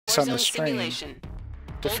weeks on the stream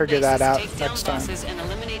to figure that out next time. And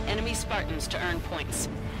eliminate enemy Spartans to earn points.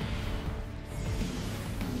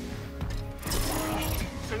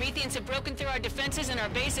 Prometheans have broken through our defenses and our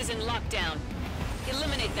base is in lockdown.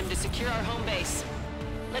 Eliminate them to secure our home base.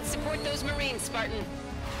 Let's support those Marines, Spartan.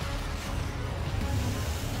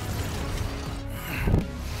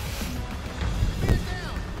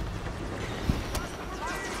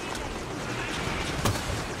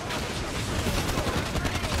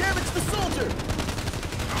 Damage the soldier!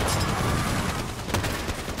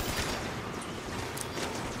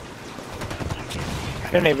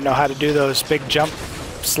 I didn't even know how to do those big jump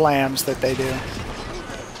slams that they do.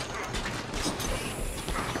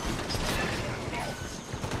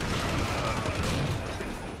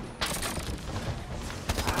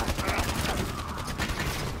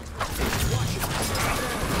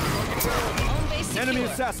 Enemy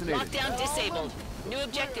assassinated. Lockdown disabled. New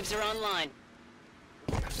objectives are online.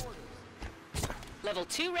 Level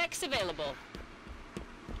 2 Rex available.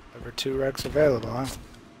 Level 2 Rex available, huh?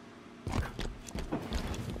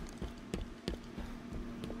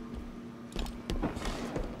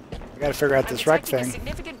 I gotta figure out this Rex thing. A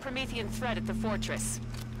significant Promethean threat at the fortress.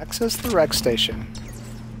 Access the Rex station.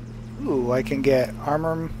 Ooh, I can get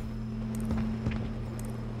armor.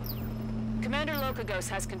 Commander Lokagos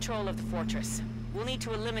has control of the fortress. We'll need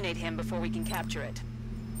to eliminate him before we can capture it.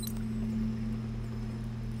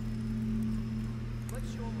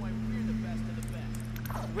 Let's show him why we're the best of the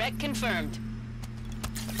best. Wreck confirmed.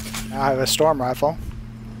 Now I have a storm rifle.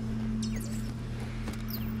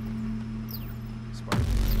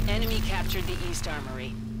 Enemy captured the East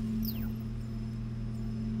Armory.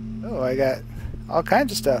 Oh, I got all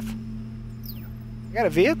kinds of stuff. I got a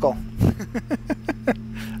vehicle.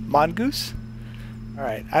 Mongoose?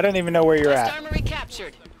 Alright, I don't even know where you're West at. Armory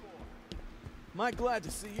captured. Mike, glad to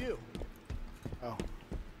see you. Oh.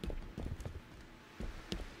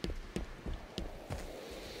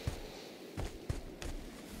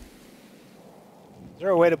 Is there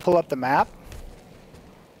a way to pull up the map?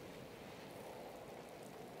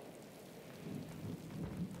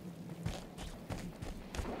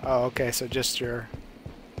 Oh, okay, so just your...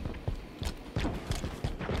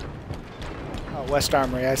 Oh, West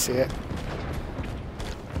Armory, I see it.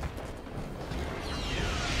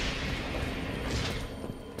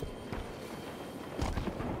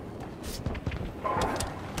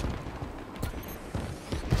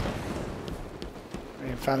 I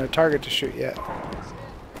ain't found a target to shoot yet.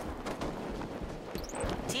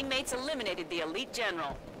 Teammates eliminated the elite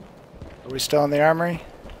general. Are we still in the armory?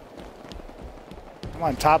 I'm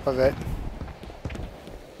on top of it.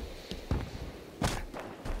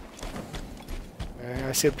 Okay,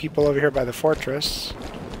 I see people over here by the fortress.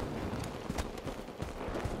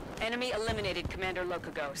 Enemy eliminated Commander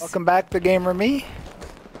Lokagos. Welcome back to Gamer Me.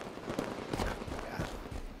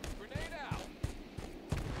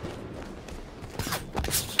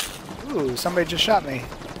 Ooh, somebody just shot me.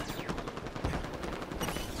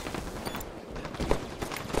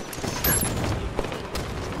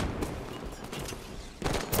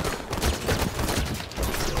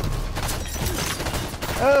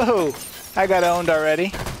 Oh, I got owned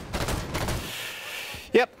already.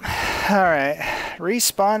 Yep. Alright.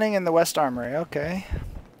 Respawning in the West Armory. Okay.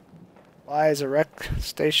 Y is a rec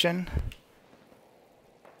station.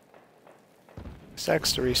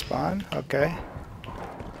 X to respawn. Okay.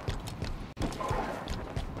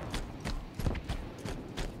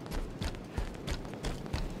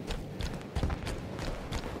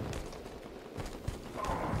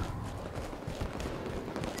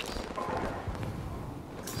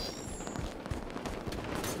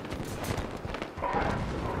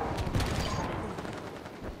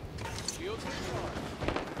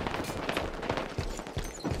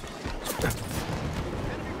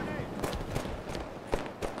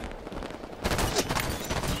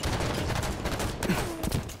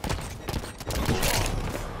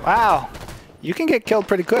 Wow, you can get killed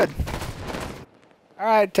pretty good.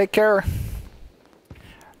 Alright, take care.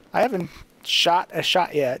 I haven't shot a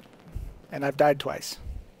shot yet, and I've died twice.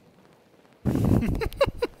 I'm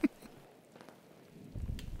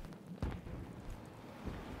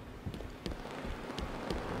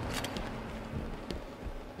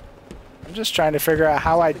just trying to figure out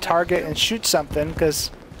how I target and shoot something,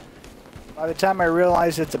 because by the time I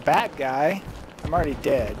realize it's a bad guy, I'm already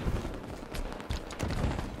dead.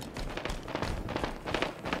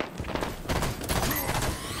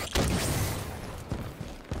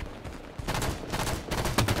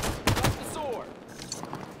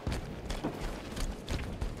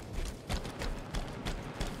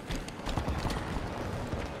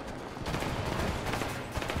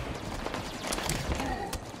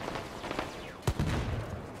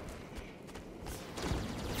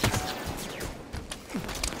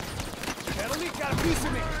 piece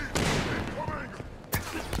of me.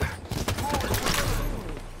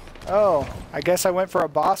 Oh, I guess I went for a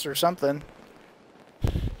boss or something.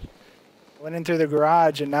 Went in through the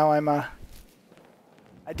garage and now I'm I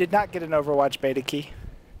did not get an Overwatch beta key.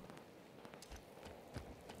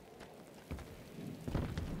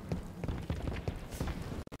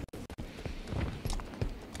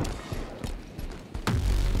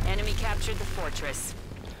 Enemy captured the fortress.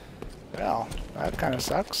 Well, that kind of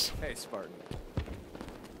sucks. Hey, Spartan.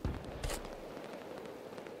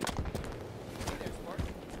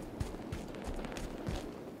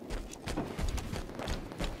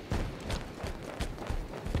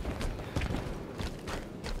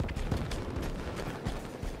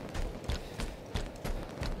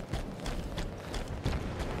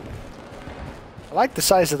 I like the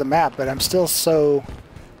size of the map, but I'm still so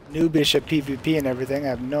noobish at PvP and everything. I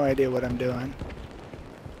have no idea what I'm doing.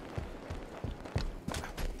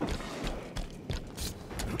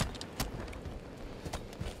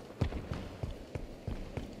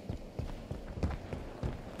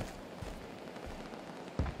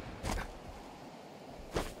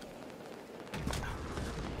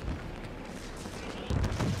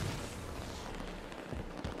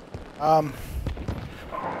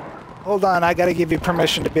 Hold on, I gotta give you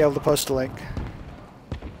permission to be able to post a link.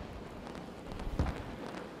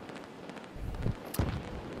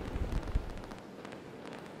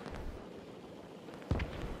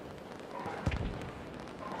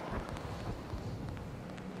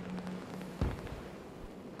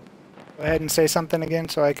 Go ahead and say something again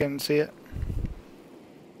so I can see it.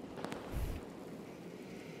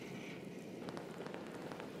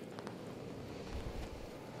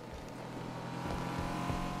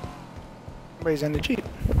 Somebody's in the Jeep.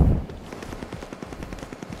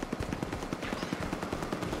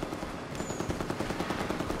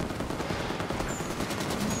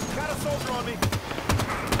 Got a soldier on me.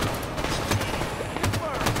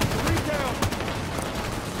 Fire. 3 down.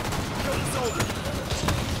 Kill the soldier.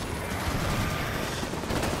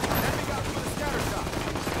 Enemy got through the scatter shot.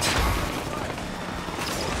 Fire.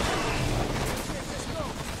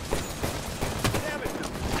 Damage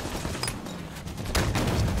him.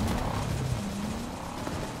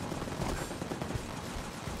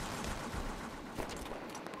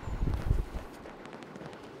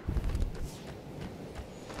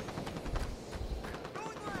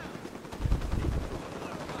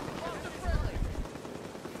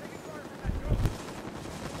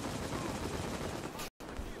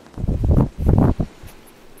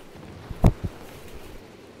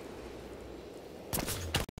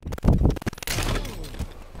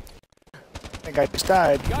 I think I just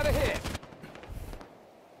died. Got a hit.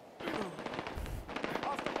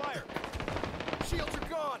 Off the fire. Shields are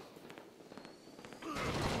gone.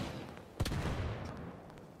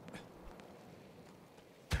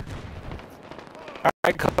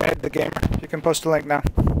 Alright, go ahead, the gamer. You can post a link now.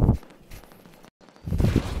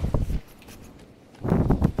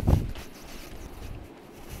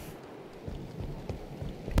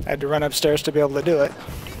 I had to run upstairs to be able to do it.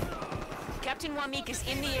 Captain Wamik is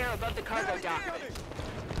in the air above the cargo dock.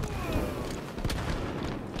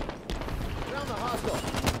 Down the hostile.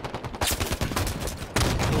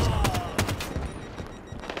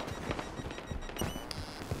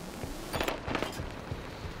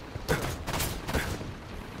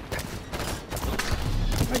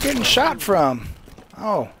 Where am I getting shot from?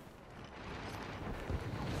 Oh.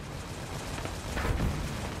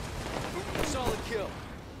 Solid kill.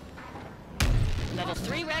 Level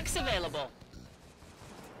 3 Rex available.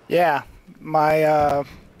 Yeah, my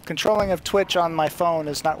controlling of Twitch on my phone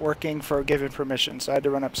is not working for giving permission, so I had to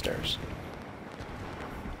run upstairs.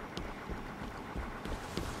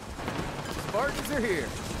 Spartans are here.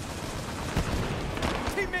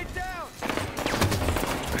 Teammate down.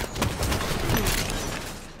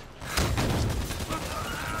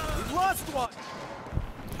 We've lost one.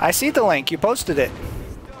 I see the link. You posted it.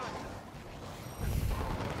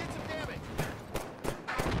 Get some damage.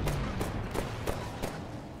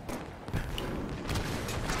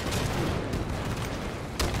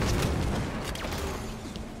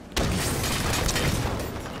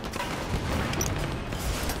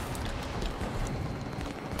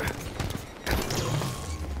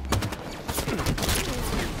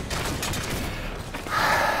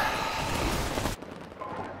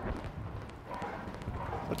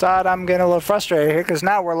 What's odd, I'm getting a little frustrated here because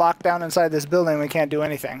now we're locked down inside this building and we can't do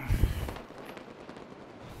anything.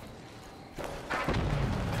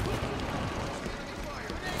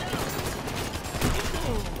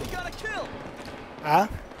 We got a kill. Huh?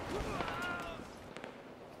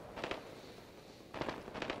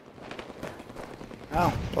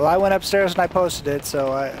 Oh, well, I went upstairs and I posted it,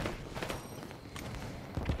 so I...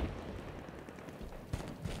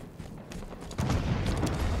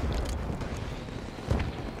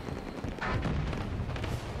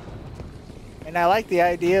 And I like the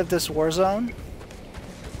idea of this war zone,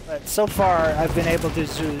 but so far I've been able to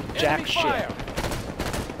do jack shit. Fire.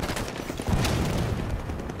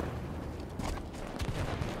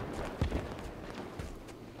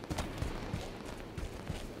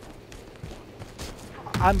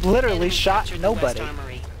 I'm literally Enemy shot captured the West nobody.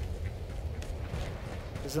 Armory.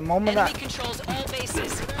 Because the moment Enemy controls all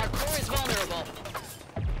bases. Our core is vulnerable.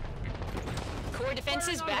 Core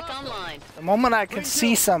defenses back online. I can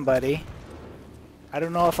see somebody, I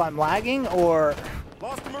don't know if I'm lagging or...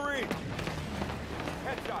 Lost a Marine.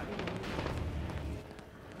 Headshot.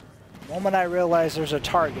 The moment I realize there's a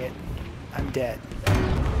target, I'm dead.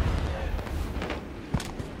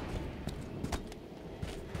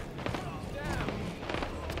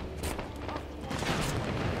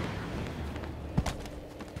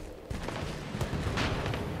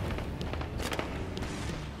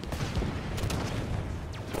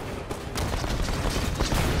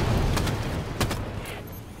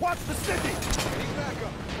 Watch the city. Getting back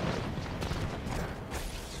up.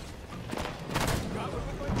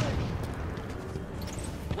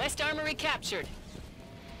 West Armory captured.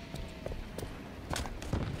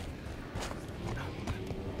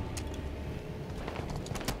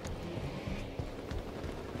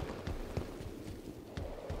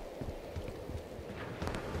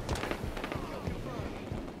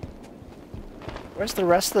 Where's the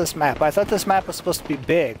rest of this map? I thought this map was supposed to be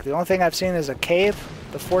big. The only thing I've seen is a cave,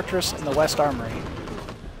 the fortress, and the West Armory.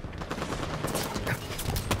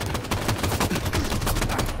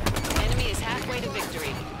 Enemy is halfway to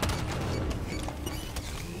victory.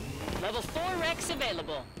 Level 4 Rex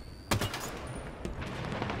available.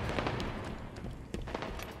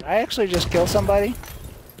 Did I actually just kill somebody?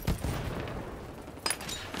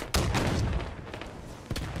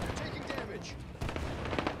 Taking damage.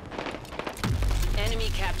 Enemy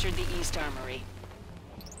captured the East Armory.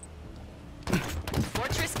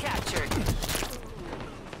 Fortress captured.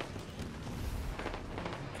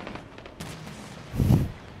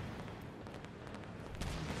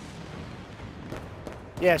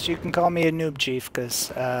 Yes, you can call me a noob, Chief,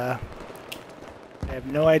 because I have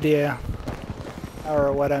no idea how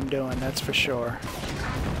or what I'm doing, that's for sure.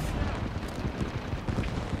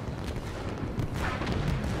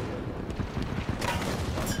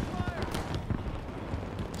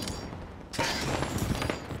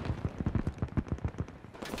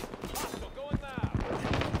 Hostile going now.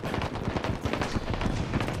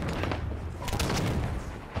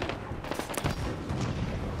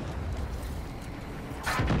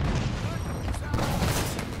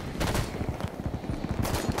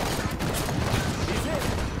 He's hit.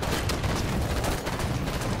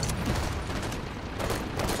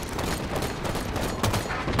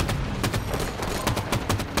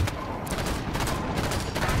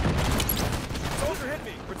 Soldier hit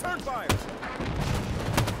me. Return fire.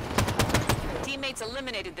 Teammates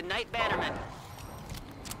eliminated the Night Bannerman.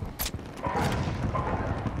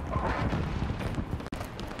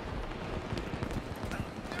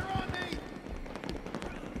 They're on me.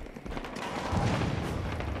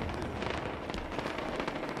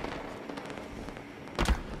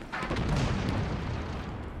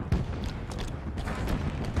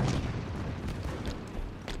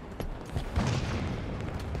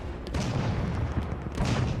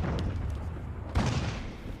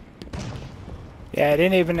 Yeah, it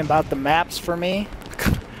ain't even about the maps for me.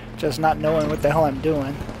 Just not knowing what the hell I'm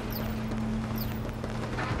doing.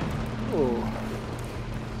 Ooh.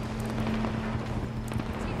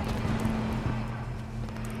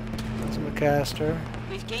 That's a McCaster.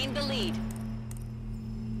 We've gained the lead.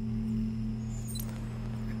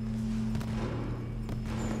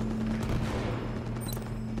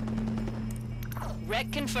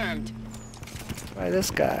 Wreck confirmed. Try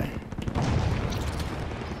this guy.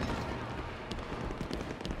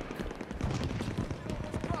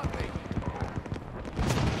 Drop me.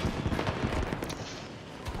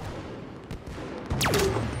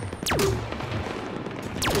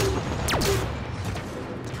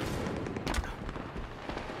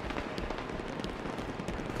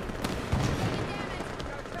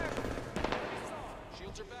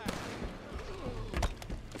 Shields are back.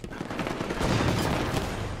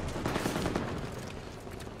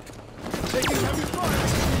 Taking heavy fire.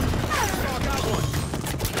 Oh, got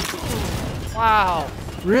one. Wow.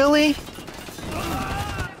 Really?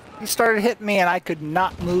 He started hitting me and I could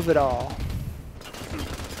not move at all.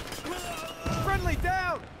 Friendly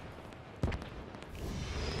down.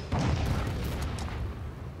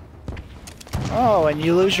 Oh, and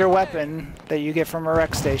you lose your weapon that you get from a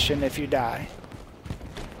rec station if you die.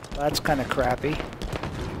 That's kind of crappy.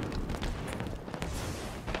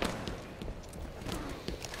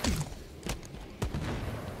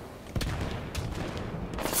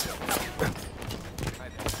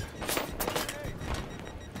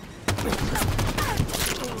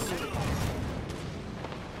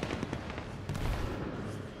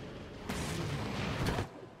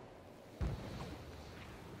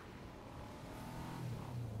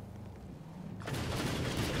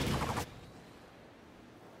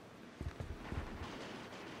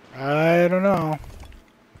 I don't know.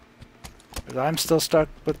 'Cause I'm still stuck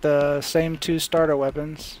with the same 2 starter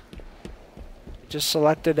weapons. Just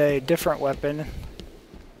selected a different weapon.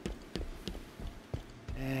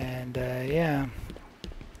 And yeah.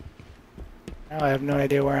 Now I have no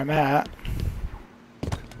idea where I'm at.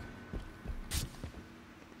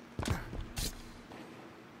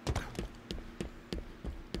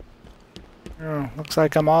 Oh, looks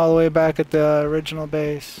like I'm all the way back at the original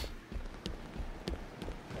base.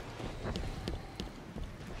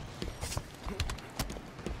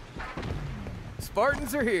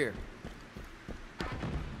 Spartans are here.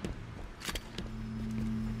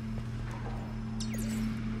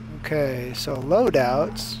 Okay, so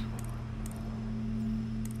loadouts.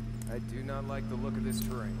 I do not like the look of this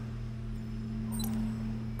terrain.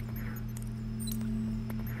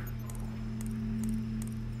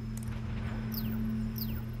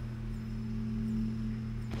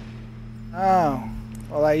 Oh,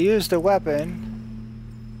 well, I used a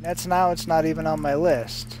weapon. That's now it's not even on my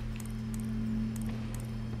list.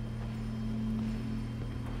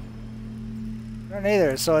 I don't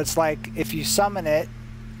either. So it's like if you summon it,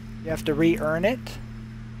 you have to re-earn it.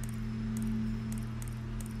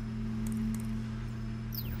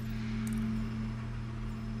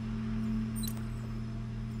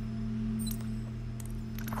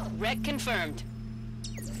 Wreck confirmed.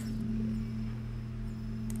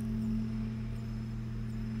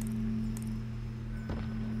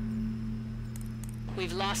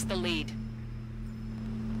 We've lost the lead.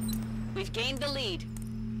 We've gained the lead.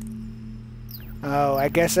 Oh, I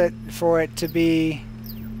guess for it to be,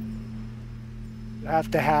 you have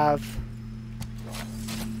to have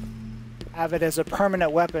it as a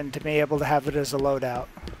permanent weapon to be able to have it as a loadout.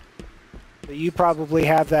 But you probably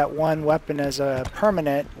have that one weapon as a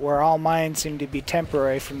permanent, where all mine seem to be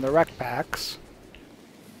temporary from the rec packs.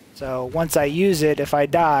 So once I use it, if I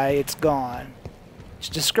die, it's gone. Which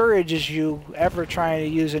discourages you ever trying to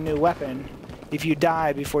use a new weapon if you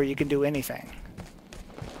die before you can do anything.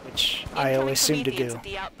 Which I always seem to do. At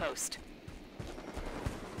the outpost.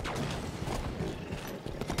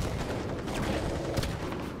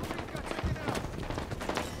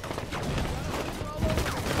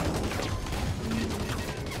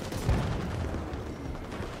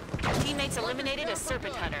 Teammates eliminated a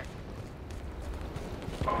Serpent Hunter.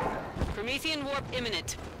 Promethean warp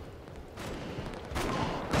imminent.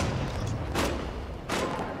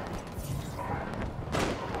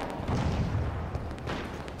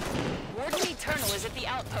 Warden Eternal is at the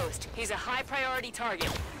outpost. He's a high priority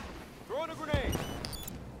target. Throwing a grenade.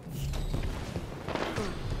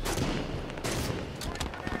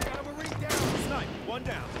 Got a Marine down. Snipe. One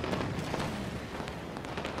down.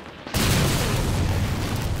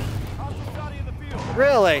 Hostile shotty in the field.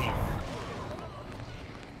 Really?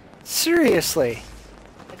 Seriously?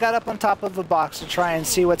 I got up on top of a box to try and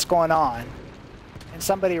see what's going on, and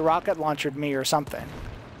somebody rocket launched me or something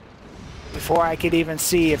before I could even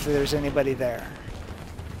see if there's anybody there.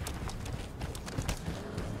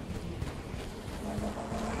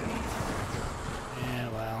 Yeah,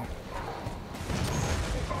 well.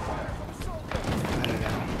 I don't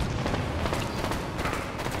know.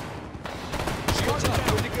 Shields up.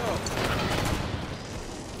 Good to go.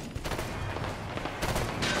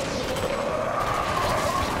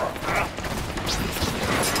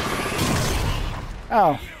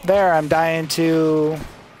 Oh, there I'm dying to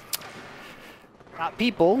not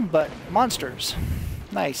people, but monsters.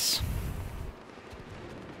 Nice.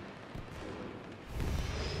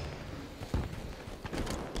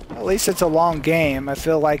 At least it's a long game. I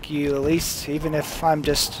feel like you, at least, even if I'm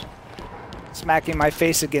just smacking my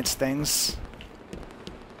face against things,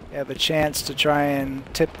 you have a chance to try and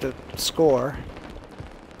tip the score.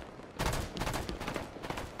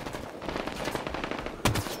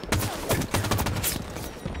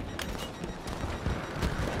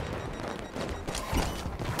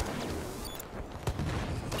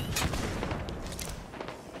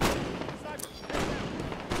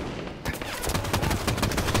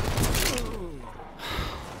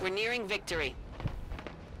 We're nearing victory.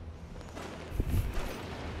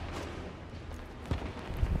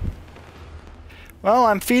 Well,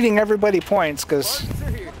 I'm feeding everybody points because Spartans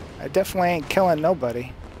are here. I definitely ain't killing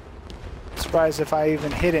nobody. Surprised if I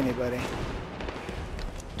even hit anybody.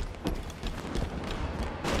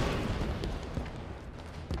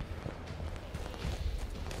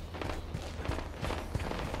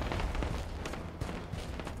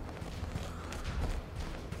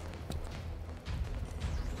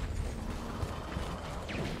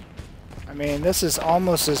 I mean, this is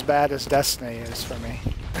almost as bad as Destiny is for me.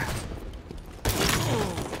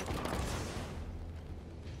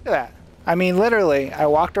 Look at that. I mean, literally, I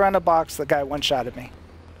walked around a box, the guy one-shotted me.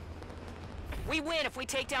 We win if we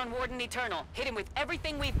take down Warden Eternal. Hit him with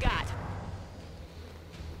everything we've got.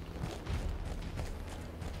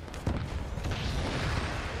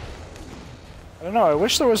 I don't know, I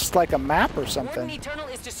wish there was like a map or Warden something. Eternal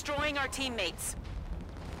is destroying our teammates.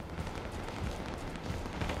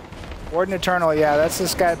 Warden Eternal, yeah, that's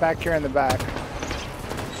this guy back here in the back.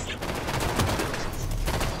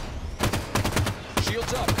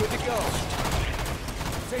 Shields up, good to go.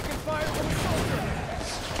 Taking fire from a soldier.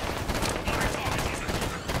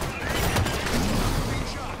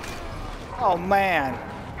 Oh man,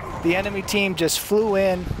 the enemy team just flew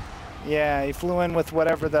in. Yeah, he flew in with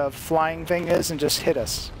whatever the flying thing is and just hit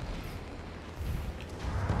us.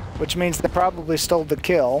 Which means they probably stole the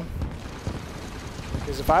kill.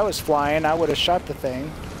 Because if I was flying, I would have shot the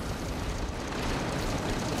thing.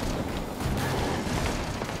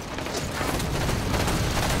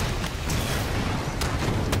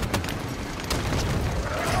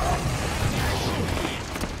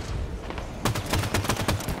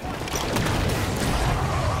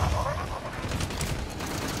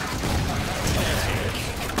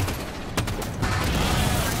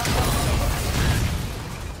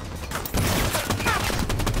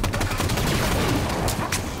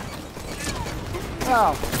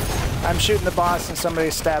 Oh, I'm shooting the boss and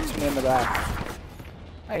somebody stabs me in the back.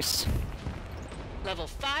 Nice. Level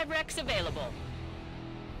 5 Rex available.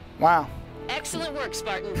 Wow. Excellent work,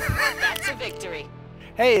 Spartan. That's a victory.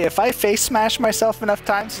 Hey, if I face smash myself enough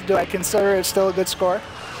times, do I consider it still a good score?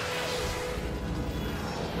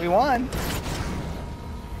 We won.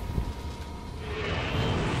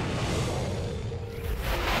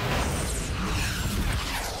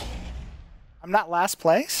 I'm not last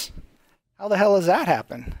place? How the hell does that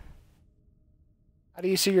happen? How do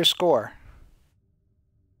you see your score?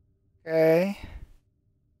 Okay.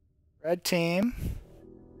 Red team.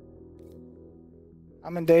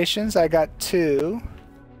 Commendations, I got 2.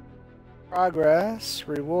 Progress,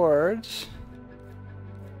 rewards.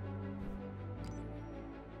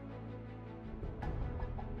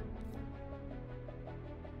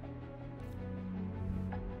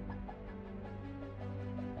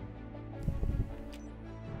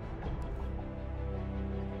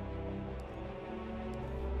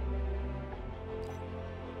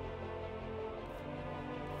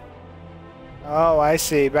 Oh, I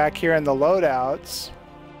see. Back here in the loadouts.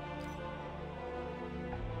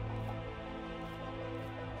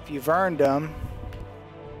 If you've earned them.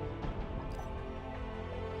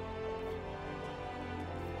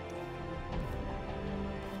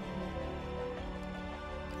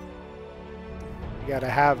 You gotta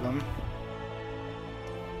have them.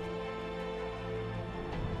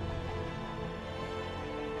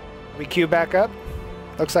 We queue back up?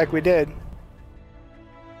 Looks like we did.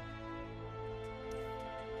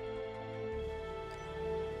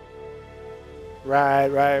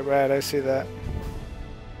 Right, I see that.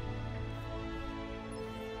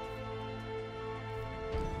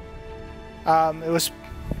 It was...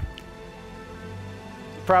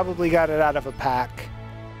 Probably got it out of a pack.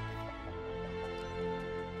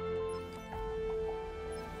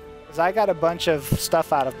 Because I got a bunch of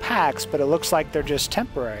stuff out of packs, but it looks like they're just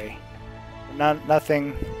temporary.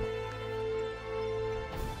 Nothing...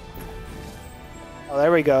 Oh,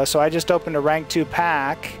 there we go. So I just opened a rank 2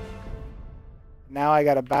 pack. Now I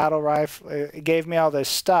got a battle rifle. It gave me all this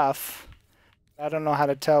stuff. I don't know how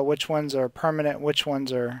to tell which ones are permanent, which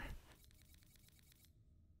ones are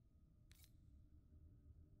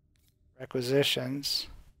requisitions.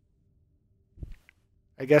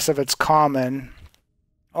 I guess if it's common.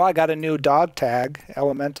 Oh, I got a new dog tag,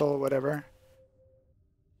 elemental or whatever.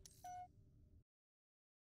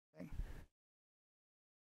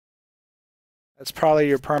 That's probably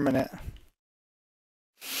your permanent.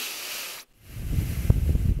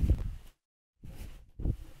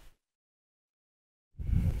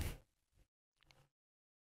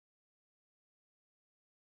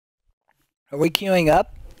 Are we queuing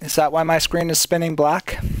up? Is that why my screen is spinning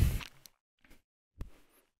black?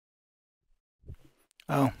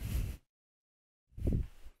 Oh.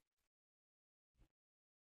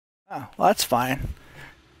 Oh, well, that's fine.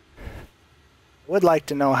 Would like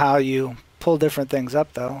to know how you pull different things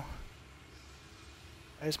up, though.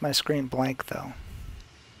 Why is my screen blank, though?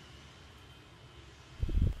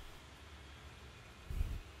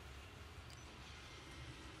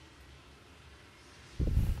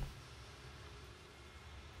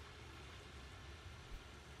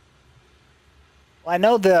 Well, I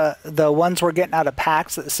know the ones we're getting out of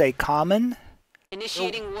packs that say common.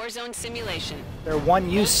 Initiating warzone simulation. They're one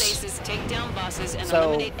Hold use. bases, take down bosses, and So,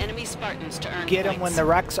 eliminate enemy Spartans to earn Get them points. when the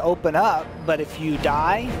wrecks open up, but if you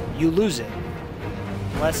die, you lose it.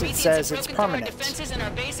 Unless it Prometheans says have it's broken through our permanent. defenses and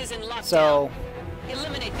our base is in lockdown. So,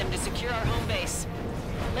 Eliminate them to secure our home base.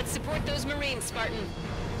 Let's support those Marines, Spartan.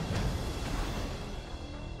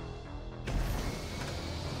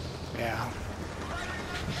 yeah.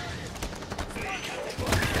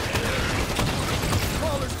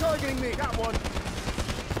 Crawler's targeting me. Got one.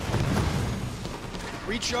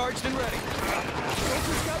 Recharged and ready.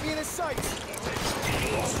 Soldiers got me in his sights.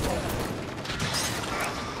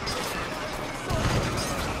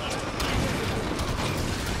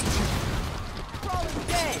 Crawler's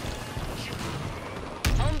dead.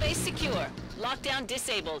 Home base secure. Lockdown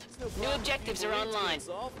disabled. New objectives are online.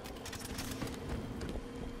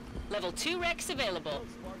 Level 2 Rex available.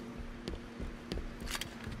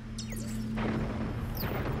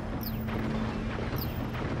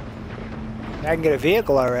 I can get a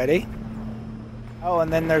vehicle already. Oh,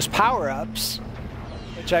 and then there's power-ups,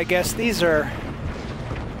 which I guess these are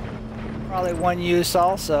probably one use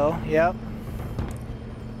also. Yep.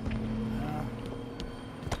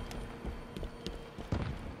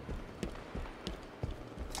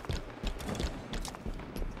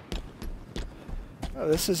 Oh,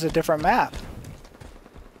 this is a different map.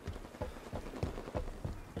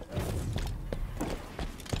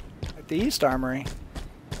 At the East Armory.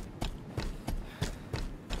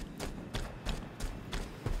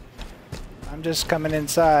 I'm just coming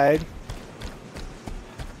inside.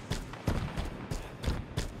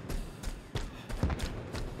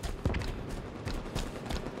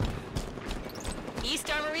 East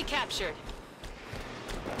Armory captured.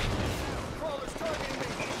 Crawler's targeting me.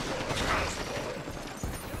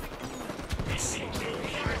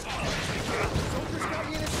 Soldiers got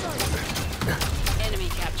me in his sights. Enemy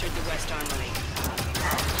captured the West Armory.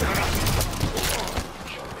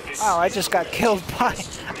 Oh, I just got killed by...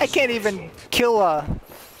 I can't even kill a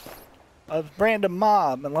random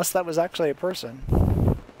mob unless that was actually a person.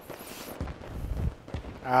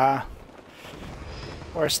 Of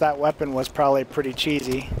course, that weapon was probably pretty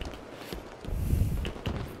cheesy.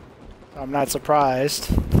 So I'm not surprised.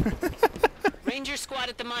 Ranger squad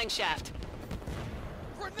at the mine shaft.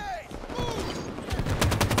 Grenade! Move!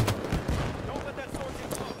 Don't let that sword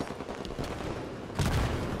get close.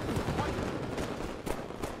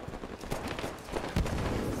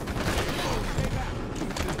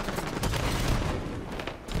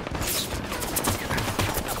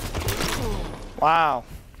 Wow.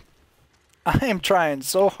 I am trying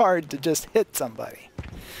so hard to just hit somebody.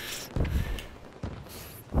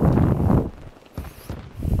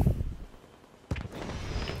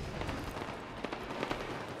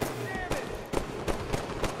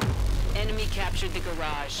 Enemy captured the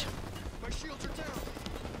garage. My shields are down.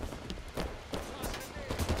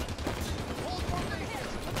 Hold formation.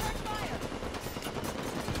 Attack fire.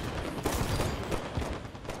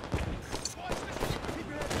 Watch this. Keep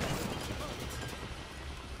your head down. They're on me.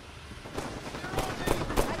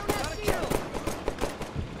 I don't have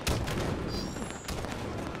shield.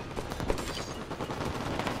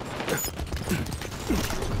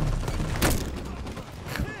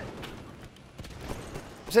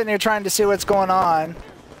 I'm sitting here trying to see what's going on,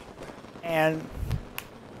 and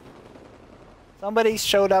somebody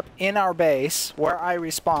showed up in our base where I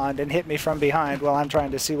respawned and hit me from behind while I'm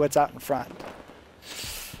trying to see what's out in front.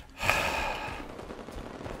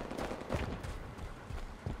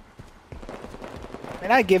 I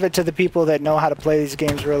mean, I give it to the people that know how to play these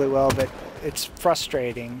games really well, but it's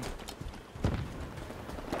frustrating.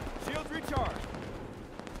 Shields recharged.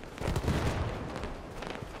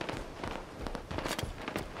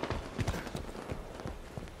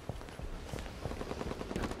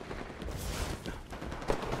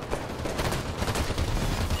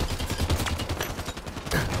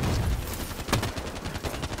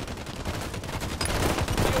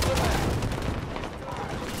 Shields are back.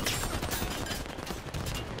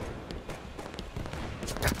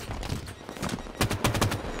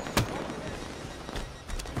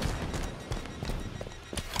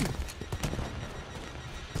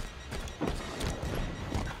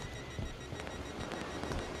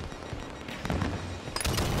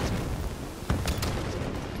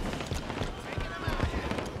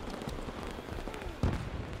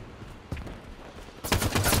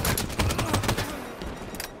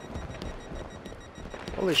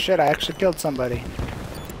 Holy shit, I actually killed somebody.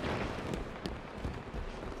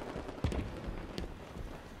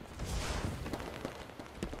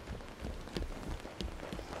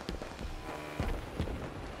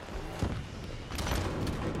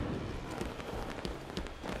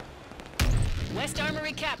 West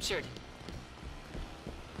Armory captured.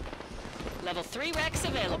 Level 3 Rex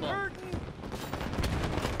available. Enemy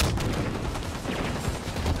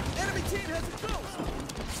team has a ghost!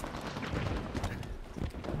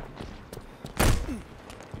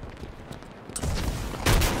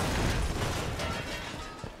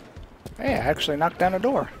 Hey, I actually knocked down a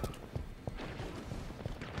door.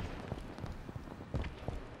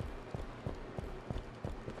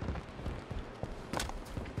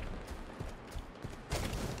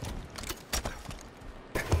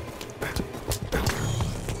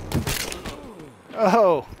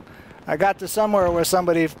 Oh, I got to somewhere where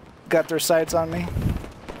somebody got their sights on me.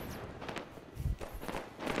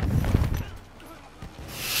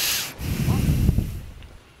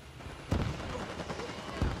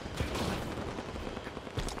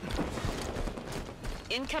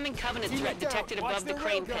 Incoming Covenant threat detected above the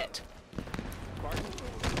crane pit.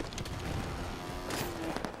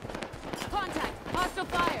 Contact! Hostile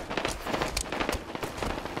fire!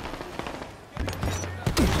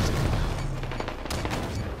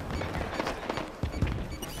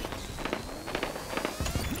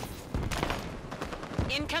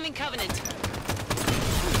 Incoming Covenant!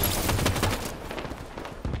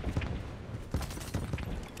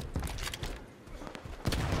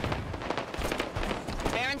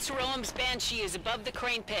 Baron Sarom's Banshee is above the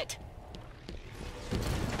crane pit.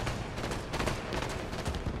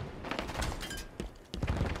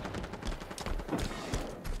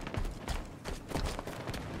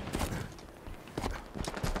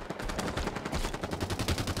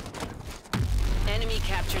 Enemy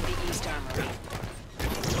captured the East Armory.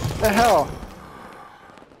 The hell?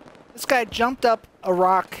 This guy jumped up a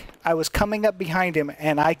rock. I was coming up behind him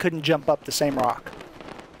and I couldn't jump up the same rock.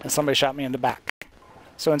 And somebody shot me in the back.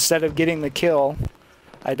 So instead of getting the kill,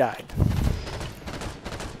 I died.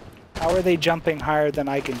 How are they jumping higher than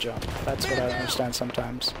I can jump? That's what I don't understand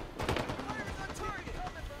sometimes.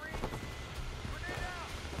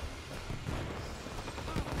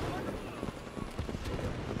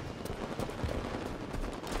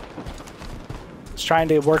 Just trying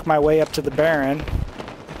to work my way up to the Baron.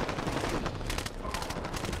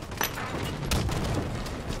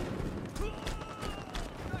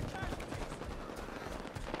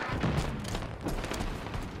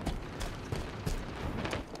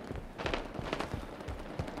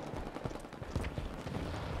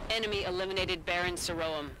 Enemy eliminated Baron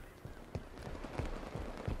Saroam.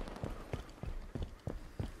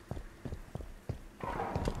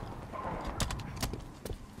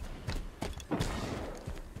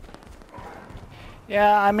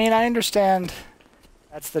 Yeah, I mean, I understand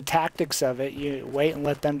that's the tactics of it. You wait and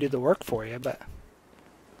let them do the work for you, but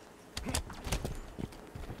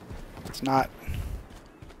it's not.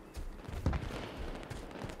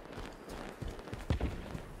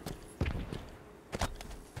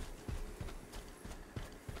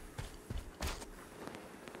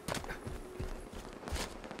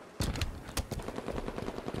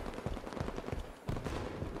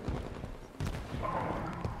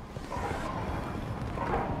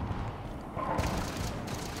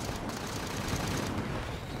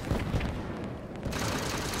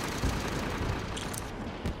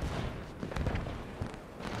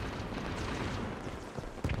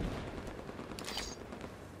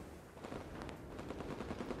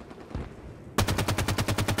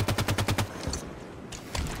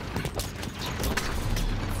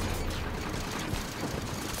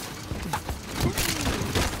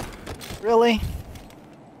 Really?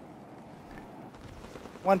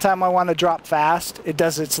 One time I want to drop fast, it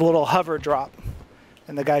does its little hover drop,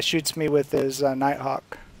 and the guy shoots me with his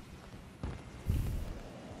Nighthawk.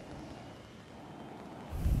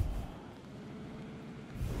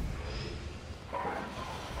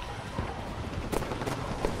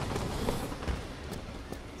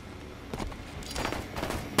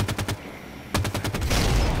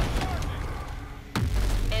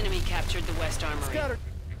 Enemy captured the West Armory.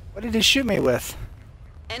 What did he shoot me with?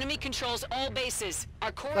 Enemy controls all bases.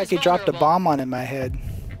 Our core Like is he dropped a vulnerable. bomb on in my head.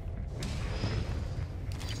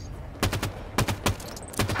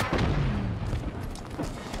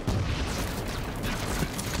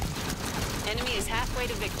 Enemy is halfway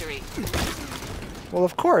to victory. Well,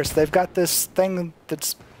 of course, they've got this thing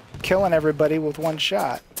that's killing everybody with one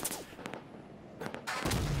shot.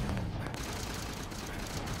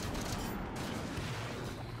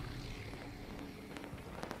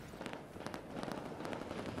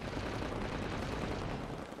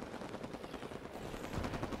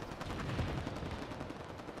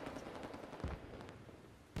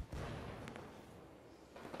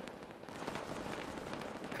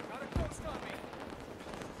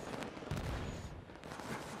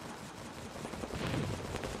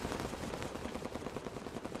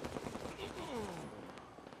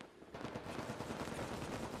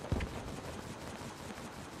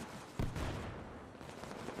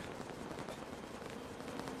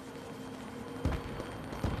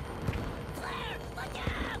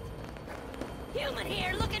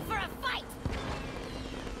 here looking for a fight!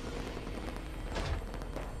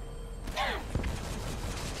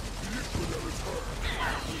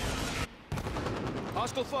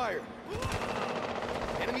 Hostile fire.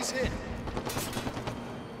 Enemies hit.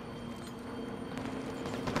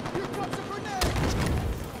 Here comes a grenade!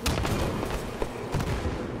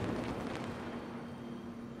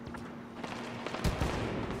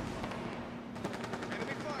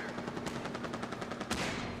 Enemy fire.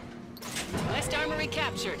 West Armory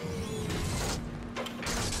captured.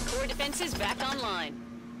 Core defenses back online.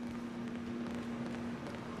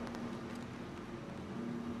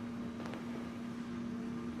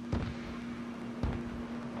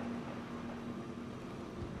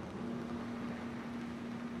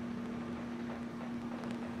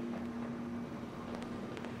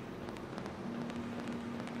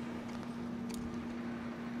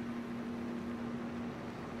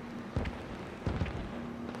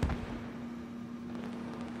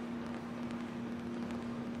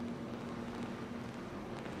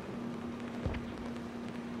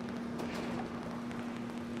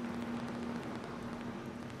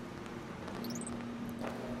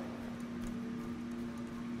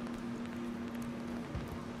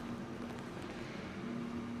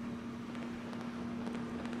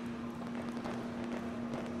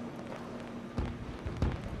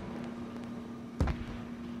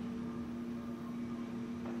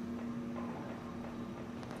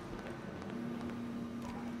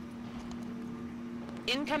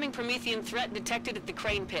 Incoming Promethean threat detected at the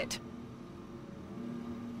crane pit.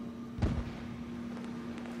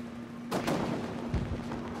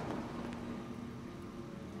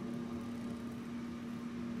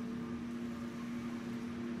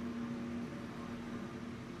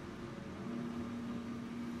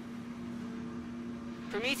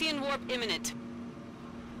 Promethean warp imminent.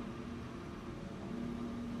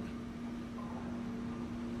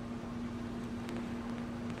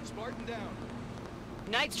 Spartan down.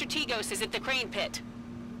 Knight Strategos is at the crane pit.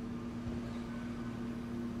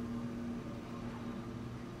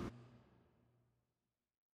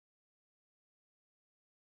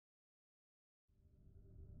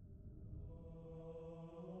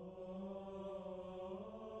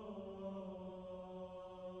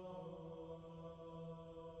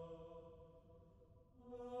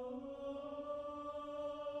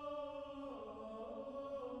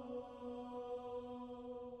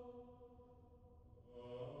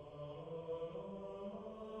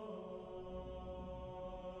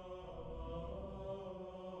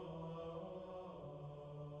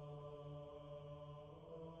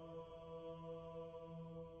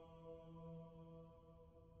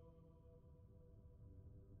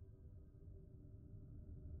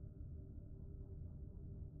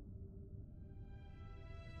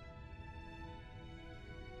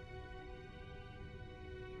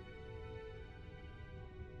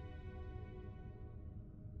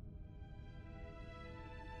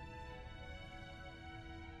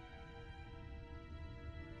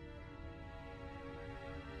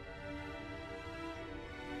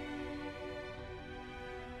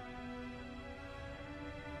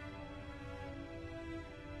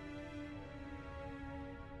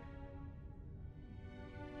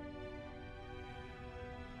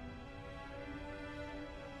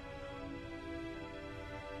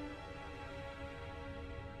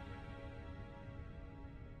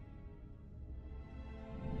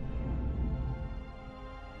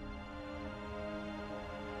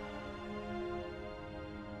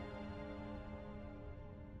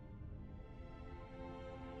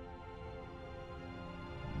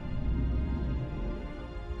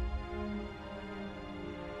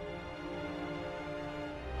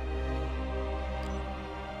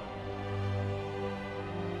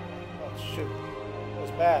 Shoot. That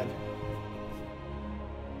was bad.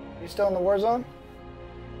 You still in the war zone?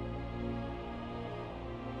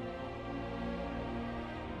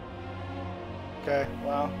 Okay,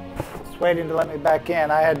 well, it's waiting to let me back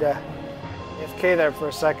in. I had to AFK there for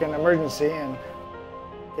a second, emergency, and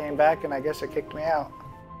came back, and I guess it kicked me out.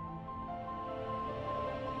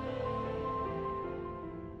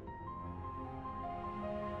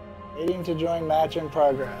 Waiting to join match in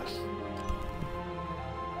progress.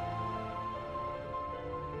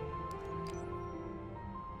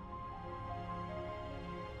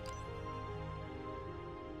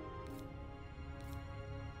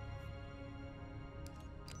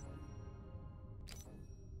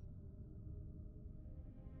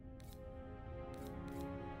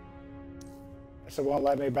 Guess it won't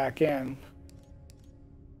let me back in.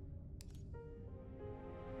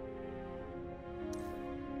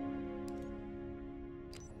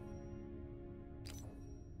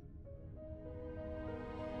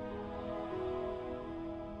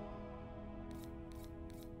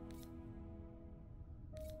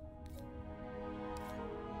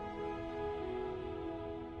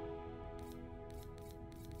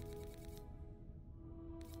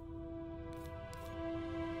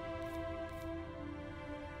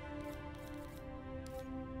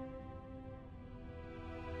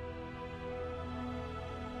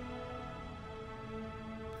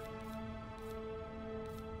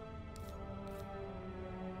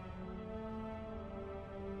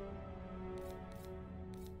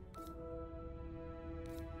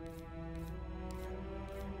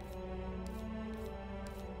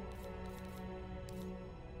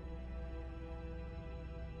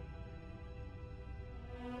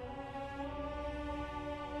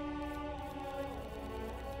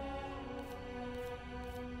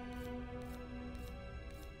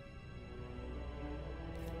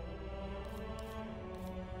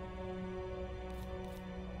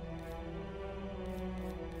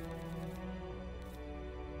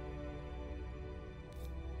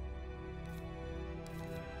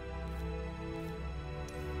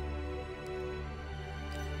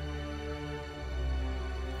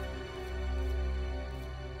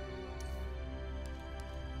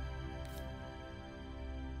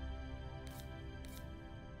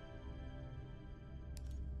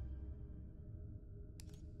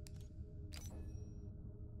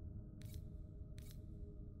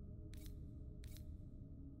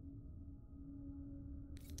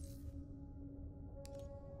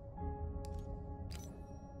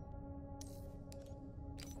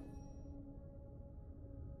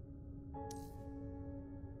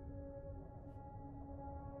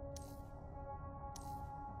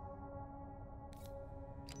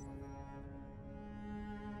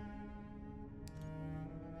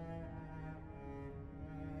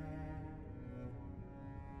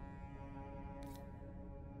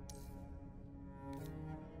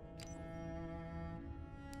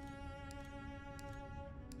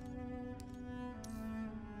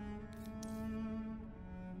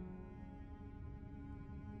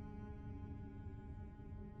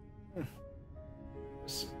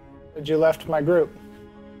 But you left my group.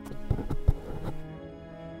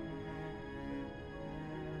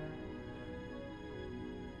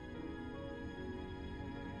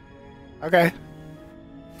 Okay.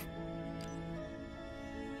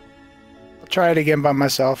 I'll try it again by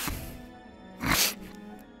myself.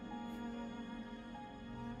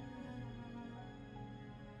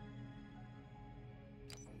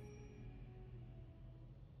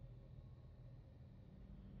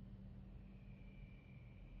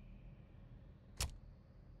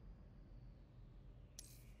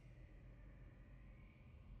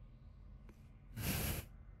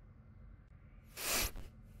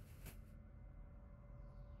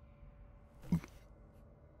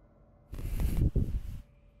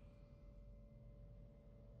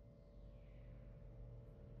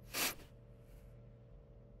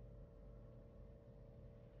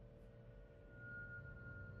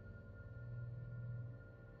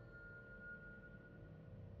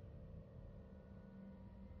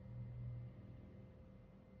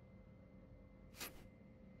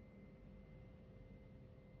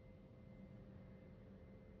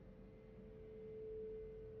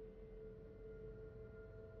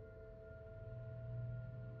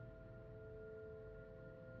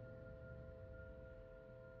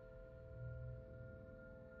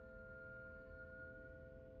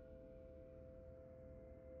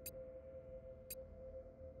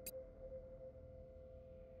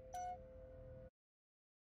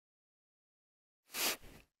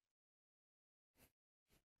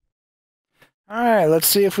 Alright, let's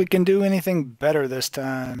see if we can do anything better this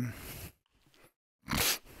time.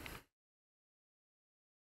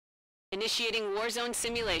 Initiating warzone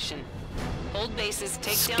simulation. Hold bases,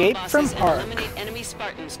 take Escape down from bosses, and Ark. eliminate enemy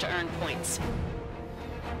Spartans to earn points.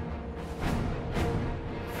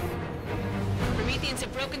 Prometheans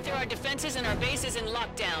have broken through our defenses and our base is in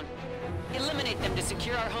lockdown. Eliminate them to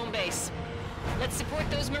secure our home base. Let's support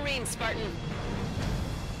those Marines, Spartan.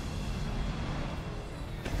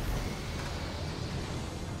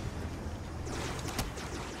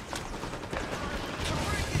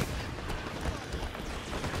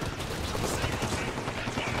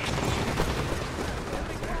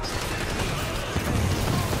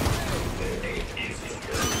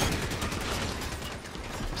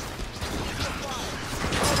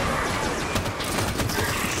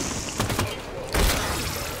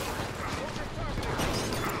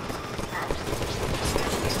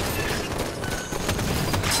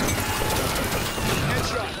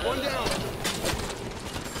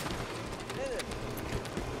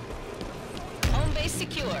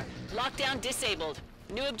 Secure. Lockdown disabled.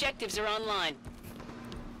 New objectives are online.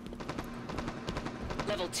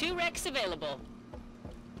 Level 2 Rex available.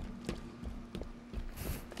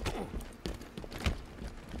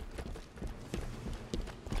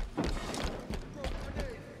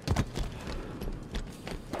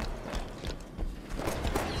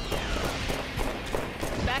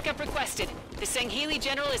 Backup requested. The Sangheli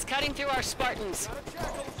General is cutting through our Spartans.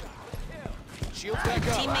 Shield back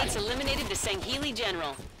up. Teammates eliminated the Sangheli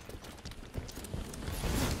General.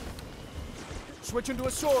 Switch into a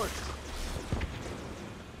sword.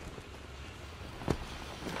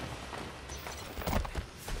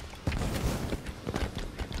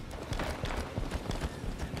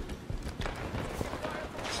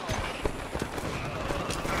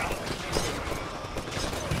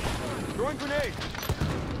 Throwing grenade.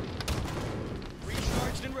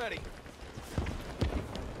 Recharged and ready.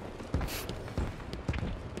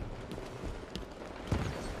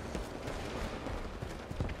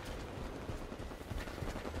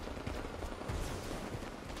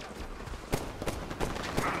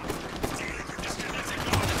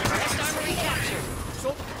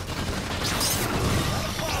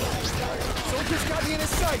 Soldier's got me in his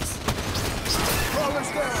sights!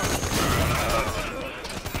 Crawler's down!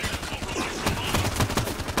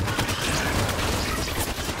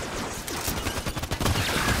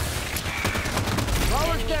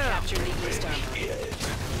 Crawler's down! Captured the East Arm.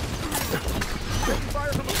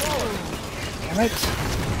 Fire from the crawler! Damn it.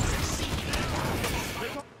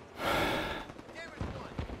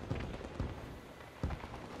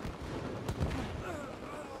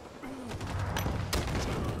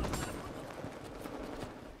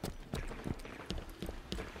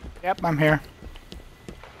 Yep, I'm here.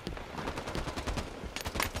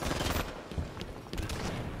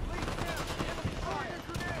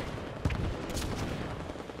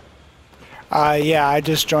 Yeah, I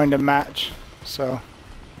just joined a match, so.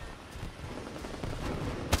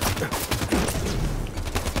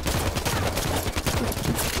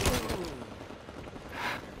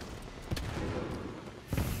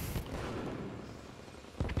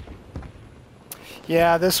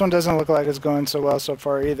 Yeah, this one doesn't look like it's going so well so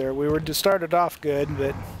far either. We were just started off good,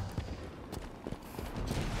 but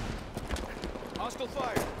Hostile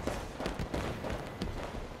fire.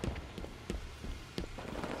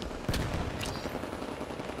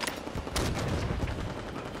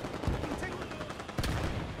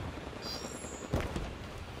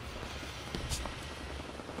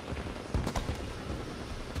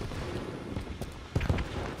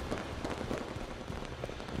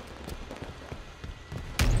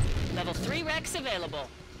 Level 3 Rex available.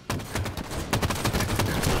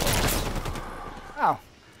 wow.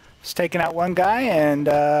 Was taking out one guy and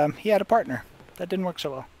he had a partner. That didn't work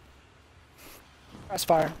so well.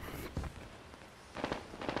 Crossfire.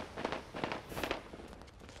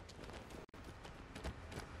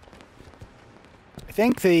 I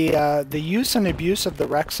think the use and abuse of the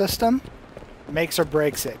Rex system makes or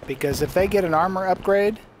breaks it, because if they get an armor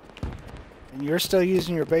upgrade and you're still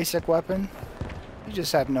using your basic weapon, you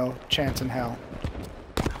just have no chance in hell.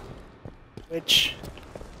 Which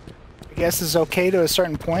I guess is okay to a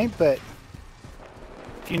certain point, but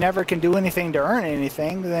if you never can do anything to earn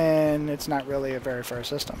anything, then it's not really a very fair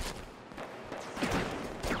system.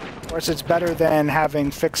 Of course, it's better than having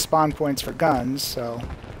fixed spawn points for guns, so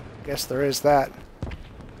I guess there is that.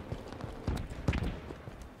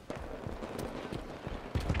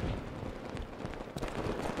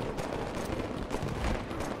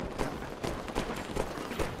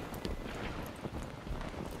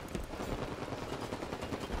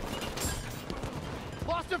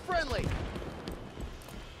 Lost a friendly.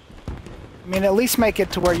 I mean, at least make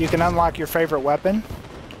it to where you can unlock your favorite weapon.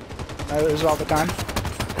 That is all the time.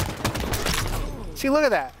 See, look at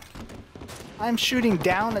that. I'm shooting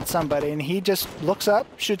down at somebody and he just looks up,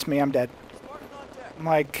 shoots me, I'm dead. I'm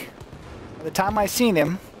like, by the time I seen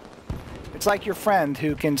him, it's like your friend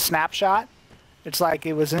who can snapshot. It's like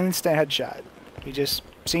it was an instant headshot. He just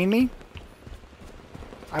seen me.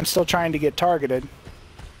 I'm still trying to get targeted.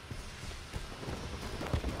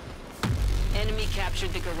 Enemy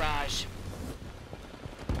captured the garage.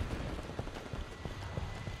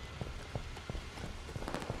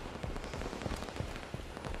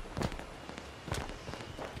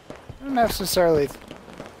 I don't necessarily,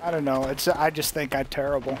 I don't know, I just think I'm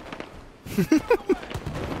terrible. Throwing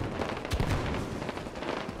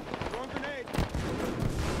grenade.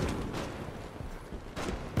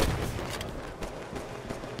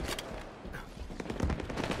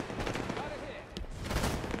 Got a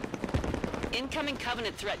hit. Incoming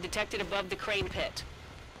Covenant threat detected above the crane pit.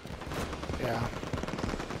 Yeah.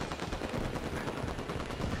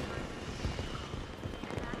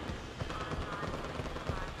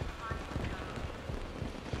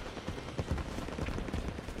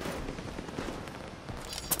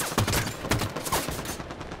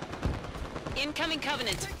 Incoming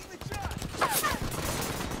Covenant.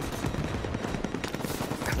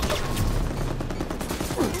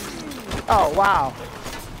 Oh, wow.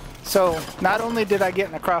 So, not only did I get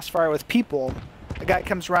in a crossfire with people, the guy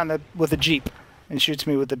comes around with a Jeep and shoots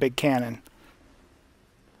me with the big cannon.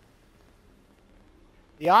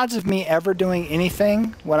 The odds of me ever doing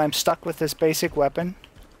anything when I'm stuck with this basic weapon,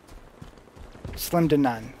 slim to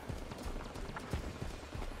none.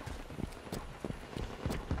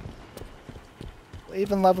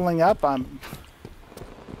 Even leveling up, I'm...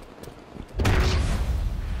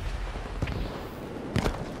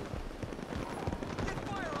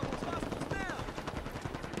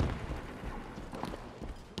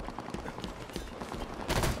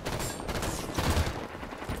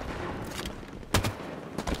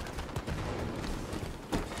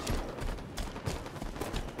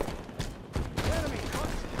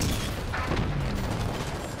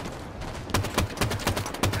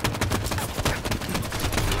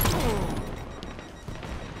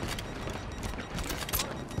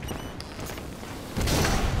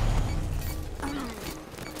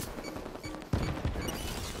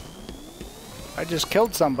 I just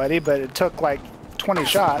killed somebody, but it took like 20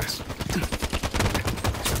 shots.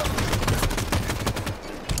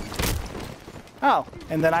 Oh,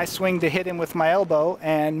 and then I swing to hit him with my elbow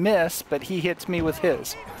and miss, but he hits me with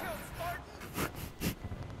his.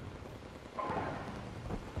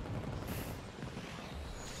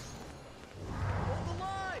 Hold the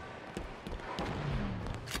line.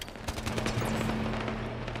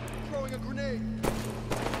 Throwing a grenade.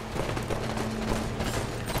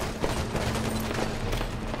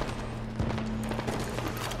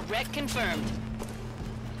 Wreck confirmed.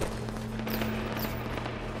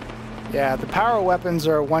 Yeah, the power weapons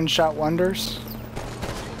are one-shot wonders.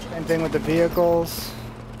 Same thing with the vehicles.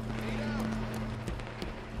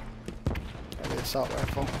 Try the assault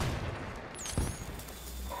rifle.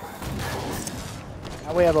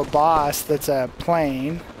 Now we have a boss that's a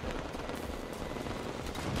plane.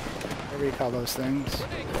 Whatever you call those things.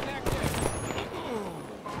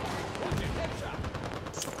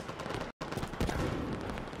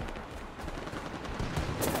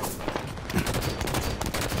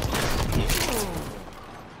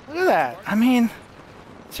 Look at that. I mean,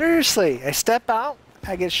 seriously, I step out,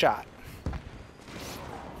 I get shot.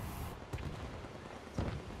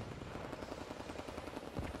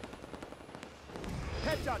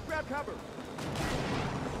 Headshot, grab cover.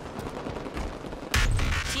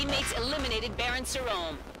 Teammates eliminated Baron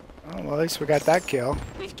Sarome. Oh, well, at least we got that kill.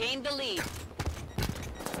 We've gained the lead.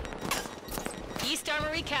 East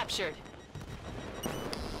Armory captured.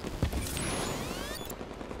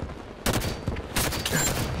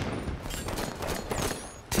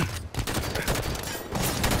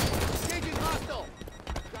 Engaging hostile.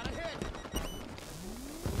 Got a hit.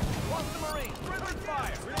 Lost the Marine. Friendly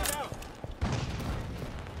fire. Grenade out.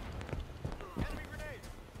 Enemy grenade.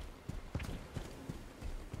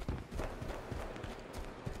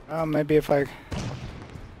 Maybe if I... Let's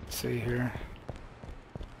see here.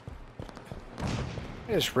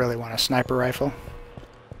 I just really want a sniper rifle.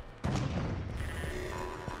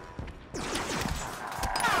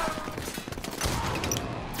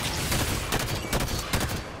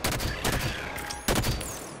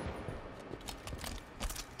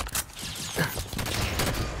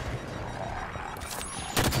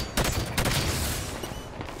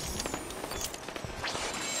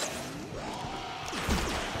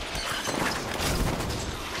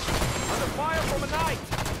 Under fire from a knight.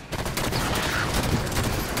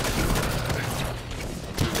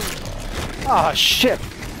 Oh shit!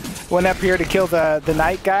 Went up here to kill the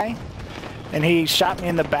knight guy, and he shot me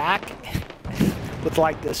in the back with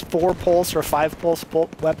like this 4-pulse or 5-pulse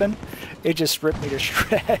weapon. It just ripped me to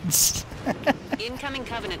shreds. Incoming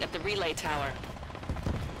Covenant at the relay tower.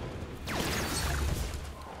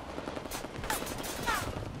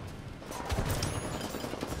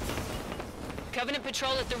 Covenant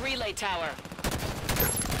patrol at the relay tower.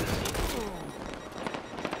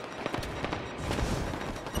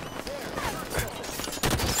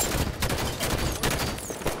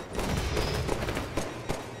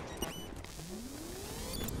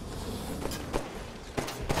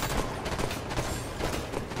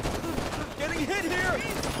 Getting hit here.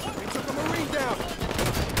 We took a Marine down.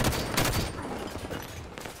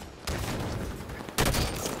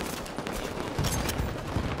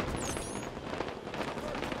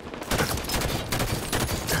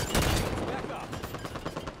 Back up.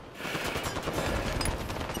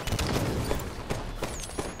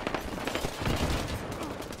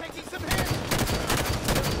 Taking some hits.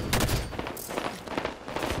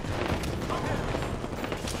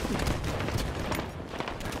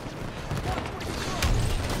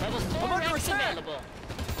 Level 4 I'm under ranks attack. available.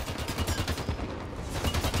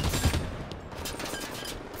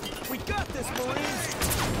 We got this, Marines.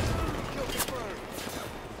 Kill confirmed.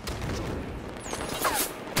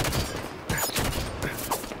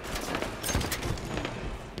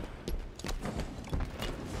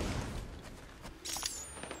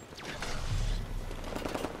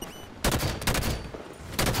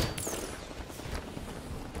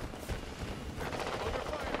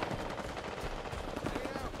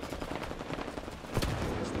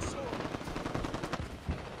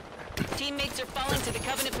 Teammates are falling to the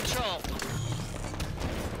Covenant patrol.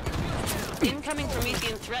 Incoming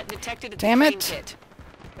Promethean threat detected at the Damn train it. pit.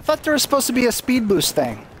 I thought there was supposed to be a speed boost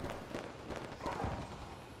thing.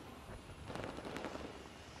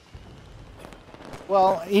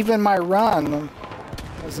 Well, even my run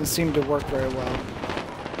doesn't seem to work very well.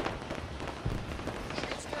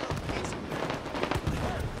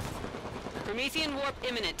 Promethean warp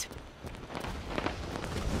imminent.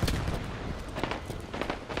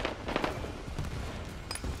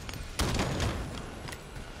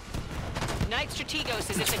 Knight Strategos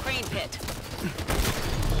is at the crane pit.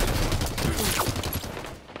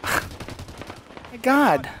 My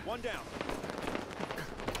God. One down.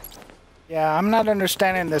 Yeah, I'm not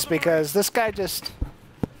understanding this because this guy just...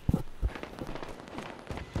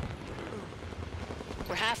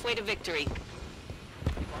 We're halfway to victory.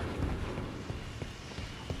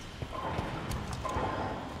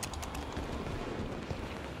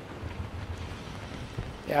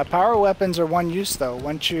 Yeah, power weapons are one use though.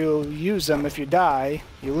 Once you use them, if you die,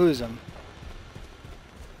 you lose them.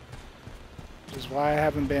 Which is why I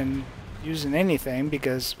haven't been using anything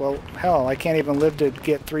because, well, hell, I can't even live to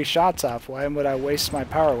get 3 shots off. Why would I waste my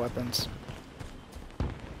power weapons?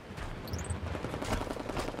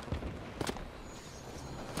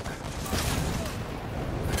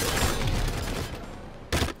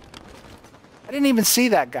 I didn't even see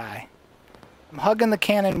that guy. I'm hugging the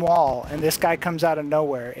cannon wall, and this guy comes out of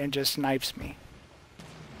nowhere and just snipes me.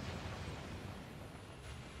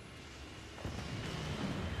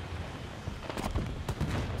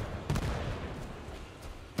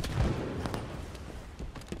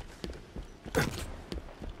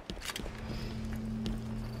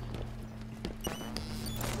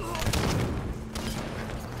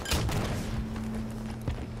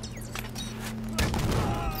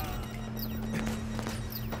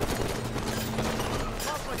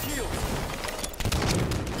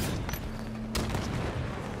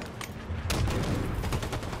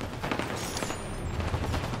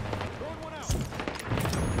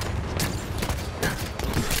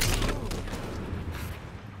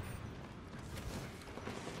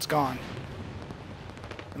 Gone.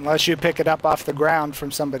 Unless you pick it up off the ground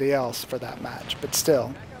from somebody else for that match, but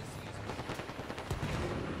still.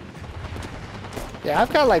 Yeah,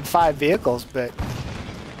 I've got like 5 vehicles, but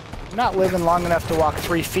I'm not living long enough to walk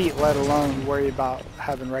 3 feet, let alone worry about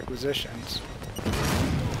having requisitions.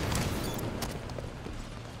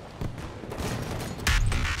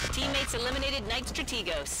 Teammates eliminated Knight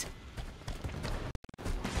Strategos.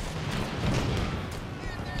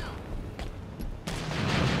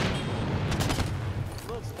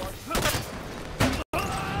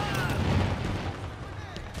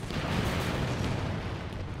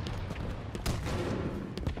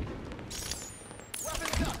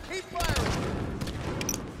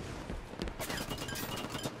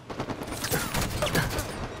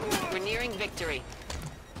 Victory.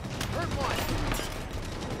 Hurt one.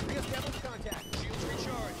 Reestablish contact. Shields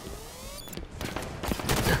recharged.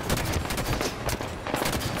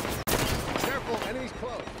 Careful, enemies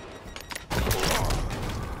close.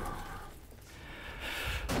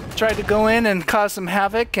 Tried to go in and cause some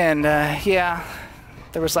havoc, and yeah,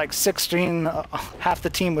 there was like 16. Half the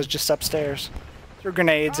team was just upstairs. Threw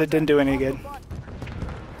grenades. It didn't do any good.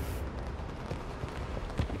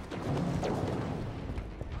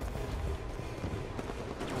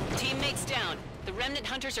 Down. The remnant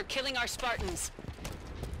hunters are killing our Spartans.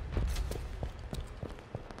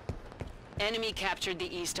 Enemy captured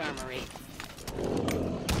the East Armory.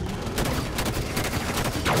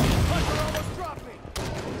 Hunter almost dropped me.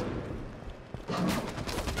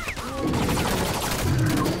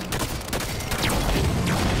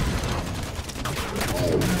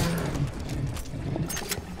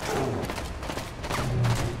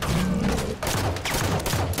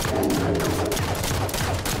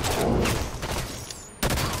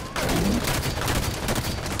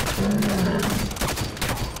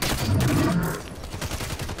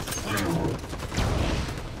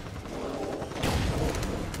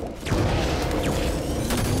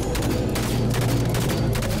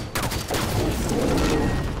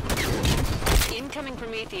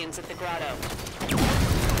 Prometheans at the grotto.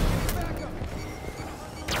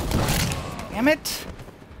 Damn it!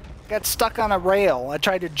 Got stuck on a rail. I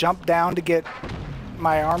tried to jump down to get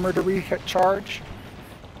my armor to recharge,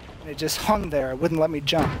 and it just hung there. It wouldn't let me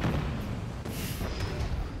jump.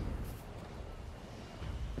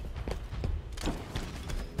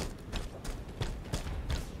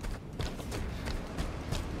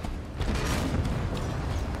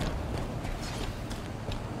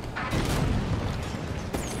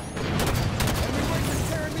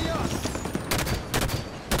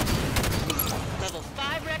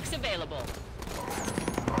 Available.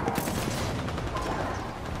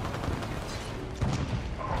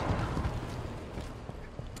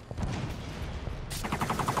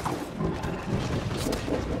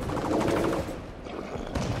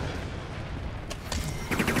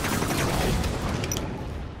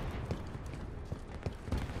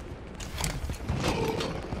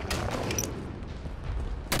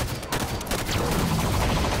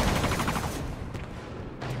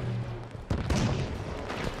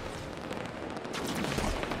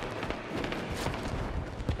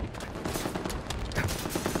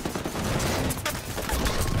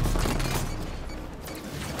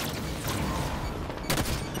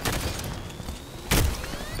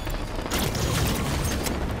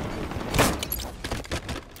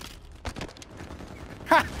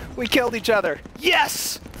 We killed each other.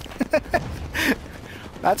 Yes!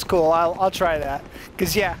 That's cool. I'll try that.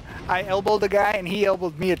 Because, yeah, I elbowed the guy and he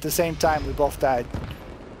elbowed me at the same time. We both died.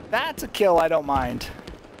 That's a kill I don't mind.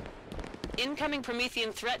 Incoming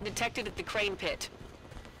Promethean threat detected at the crane pit.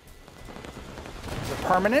 Is it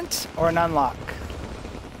permanent or an unlock?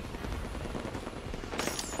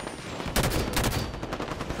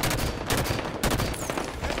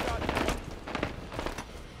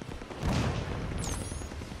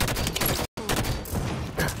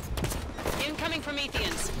 Incoming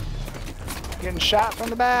Prometheans. Getting shot from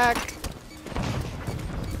the back.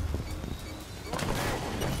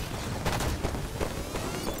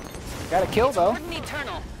 Got a kill though. Warden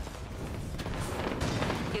Eternal.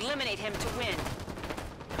 Eliminate him to win.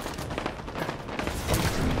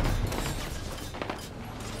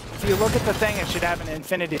 If you look at the thing, it should have an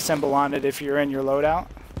infinity symbol on it if you're in your loadout.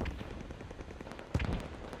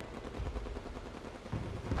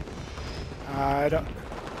 I don't...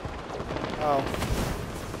 Oh.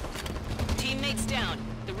 Teammates down.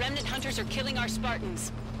 The remnant hunters are killing our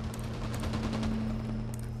Spartans.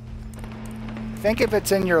 I think if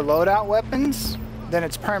it's in your loadout weapons, then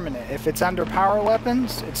it's permanent. If it's under power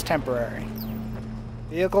weapons, it's temporary.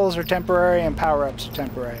 Vehicles are temporary and power-ups are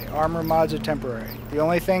temporary. Armor mods are temporary. The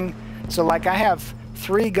only thing... So like I have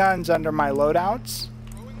 3 guns under my loadouts.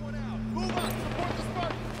 Throwing one out. Move on. Support the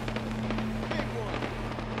Spartans. Big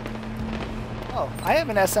one. Oh, I have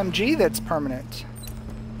an SMG that's permanent.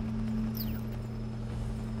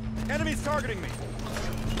 Enemies targeting me.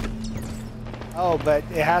 Oh, but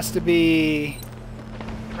it has to be...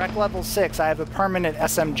 Rec level 6, I have a permanent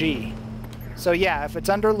SMG. So yeah, if it's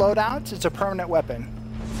under loadouts, it's a permanent weapon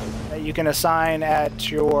that you can assign at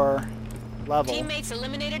your level. Teammates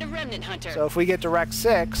eliminated a remnant hunter. So if we get to Rec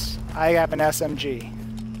 6, I have an SMG.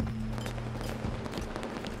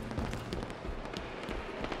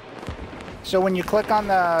 So when you click on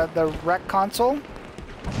the Rec console,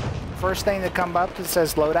 first thing that comes up, it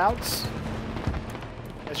says loadouts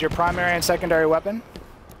as your primary and secondary weapon.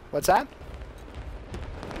 What's that?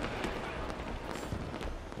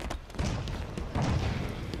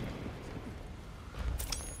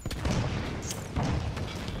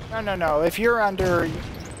 No. If you're under...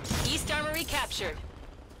 East Armory captured.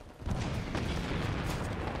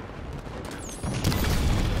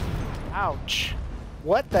 Ouch.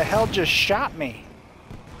 What the hell just shot me?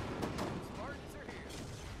 Spartans are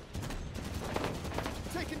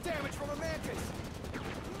here. Taking damage from a mantis.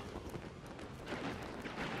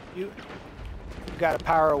 You got a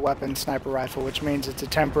power weapon sniper rifle, which means it's a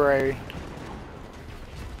temporary...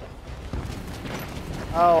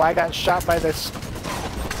 Oh, I got shot by this...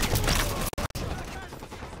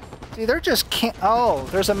 See, they're just can't... Oh,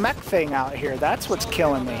 there's a mech thing out here. That's what's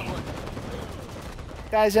killing me.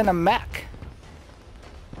 Guy's in a mech.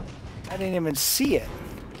 I didn't even see it.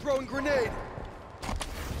 Throwing grenade.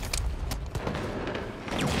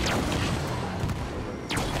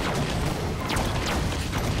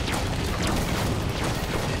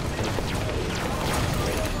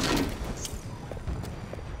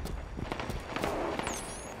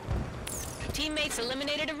 Teammates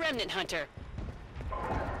eliminated a remnant hunter.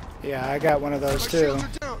 Yeah, I got one of those My too. shields are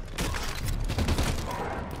down.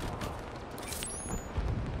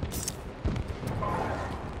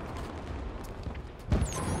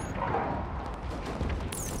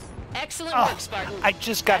 Excellent Oh, work, Spartan. I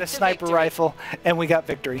just got a That's sniper victory. rifle, and we got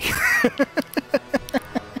victory.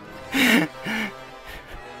 I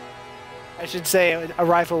should say a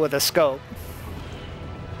rifle with a scope.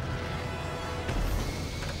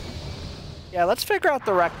 Yeah, let's figure out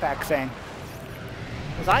the rec pack thing.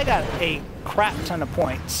 Because I got a crap ton of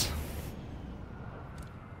points.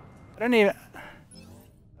 I don't even...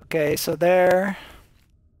 Okay, so there...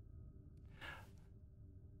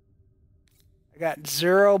 I got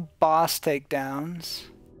 0 boss takedowns.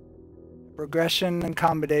 Progression and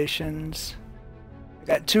combinations. I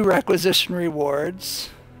got 2 requisition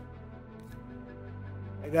rewards.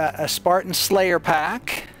 I got a Spartan Slayer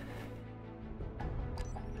pack.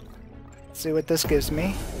 Let's see what this gives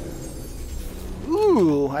me.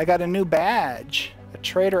 Ooh, I got a new badge. A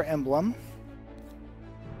traitor emblem.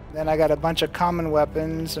 Then I got a bunch of common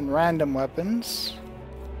weapons and random weapons.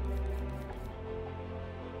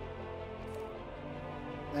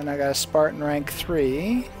 Then I got a Spartan rank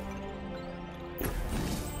 3.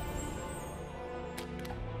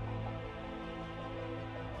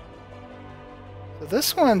 So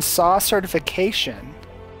this one saw certification.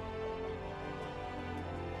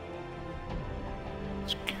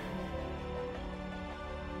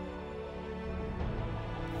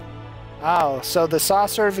 Oh, so the SAW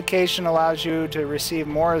certification allows you to receive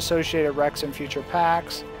more associated recs in future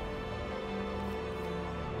packs.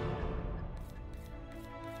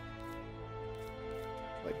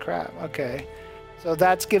 Like crap, okay. So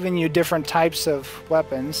that's giving you different types of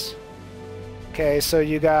weapons. Okay, so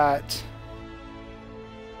you got...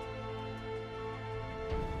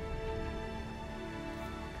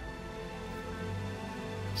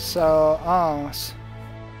 So,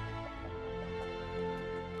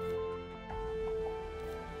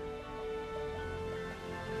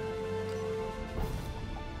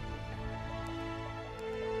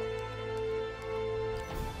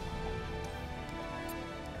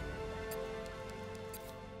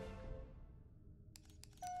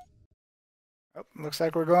 Oh, looks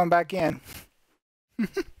like we're going back in.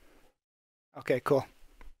 Okay, cool.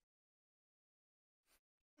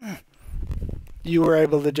 You were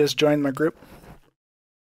able to just join my group?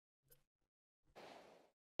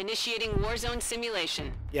 Initiating warzone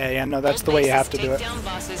simulation. Yeah, no, that's Hold the way you bases, have to do take it. down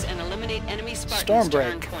bosses and eliminate enemy Spartans to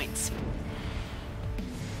earn Stormbreak. points.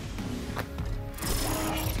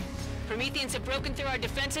 Prometheans have broken through our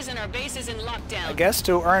defenses and our base is in lockdown. I guess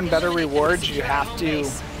to earn better Eliminate them to rewards, you secure our have home to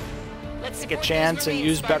base. Let's take a support chance those and Marines,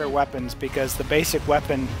 use better Spartan. weapons, because the basic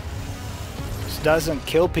weapon just doesn't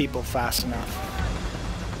kill people fast enough.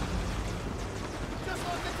 Just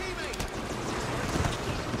like the teammate.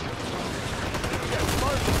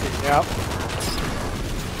 Yep.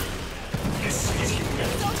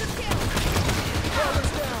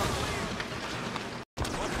 Crawler's down.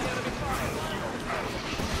 Watch the enemy fire.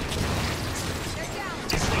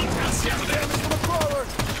 Damage from a crawler.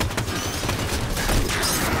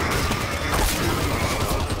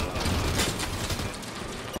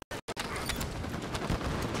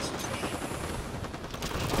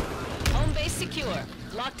 Home base secure.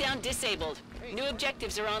 Lockdown disabled. New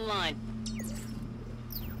objectives are online.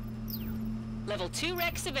 Level 2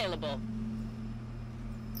 Rex available.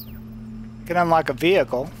 You can unlock a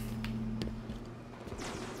vehicle.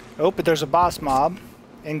 Oh, but there's a boss mob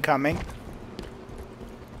incoming.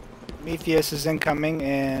 Prometheus is incoming,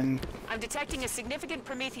 and I'm detecting a significant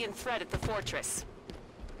Promethean threat at the fortress.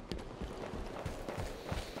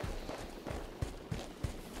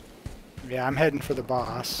 yeah, I'm heading for the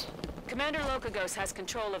boss. Commander Lokagos has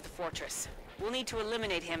control of the fortress. We'll need to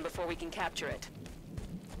eliminate him before we can capture it.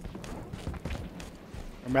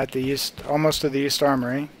 I'm at the east, almost to the East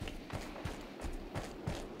Armory.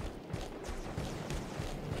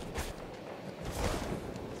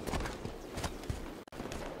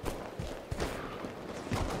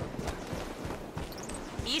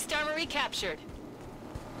 East Armory captured.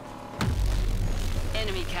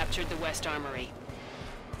 Enemy captured the West Armory.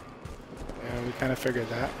 Yeah, we kind of figured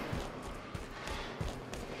that.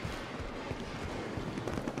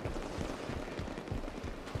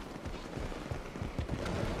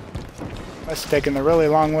 Must have taken the really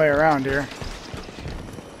long way around here.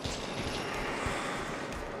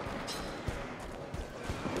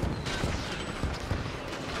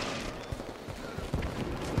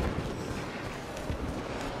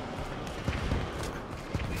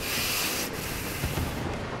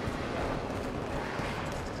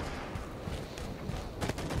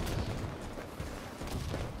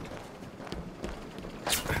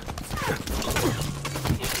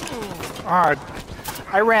 Alright,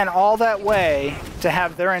 I ran all that way to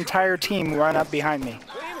have their entire team run up behind me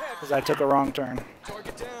because I took a wrong turn.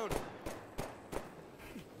 Target down.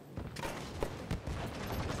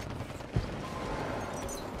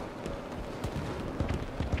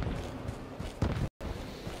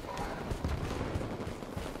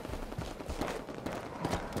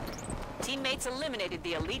 Teammates eliminated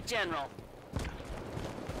the elite general.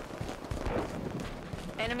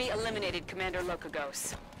 Enemy eliminated Commander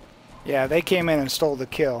Lokagos. Yeah, they came in and stole the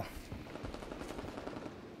kill.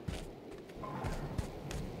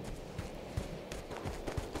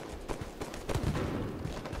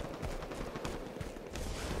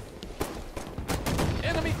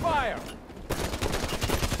 Enemy fire.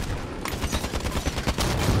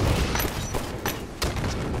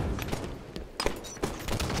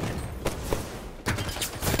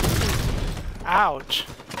 Ouch.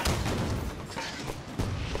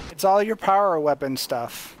 It's all your power weapon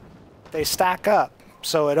stuff. They stack up,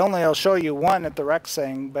 so it only will show you one at the rec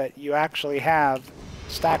thing, but you actually have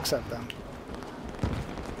stacks of them.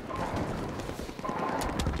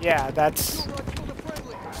 Yeah, that's...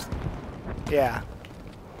 yeah.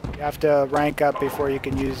 You have to rank up before you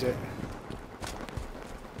can use it.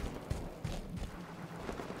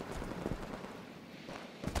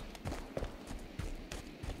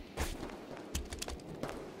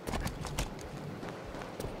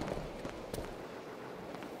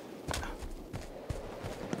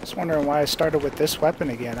 Just wondering why I started with this weapon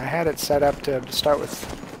again. I had it set up to start with.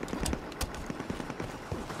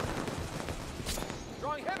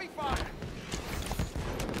 Drawing heavy fire.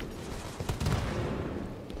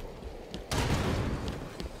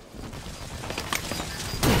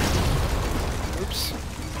 Oops.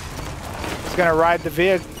 He's gonna ride the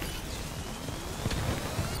vehicle.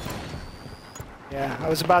 Yeah, I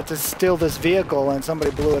was about to steal this vehicle and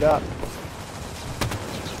somebody blew it up.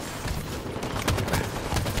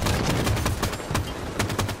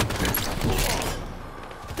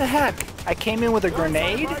 What the heck? I came in with a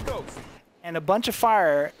grenade and a bunch of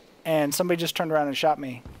fire, and somebody just turned around and shot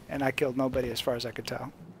me, and I killed nobody as far as I could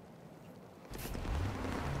tell.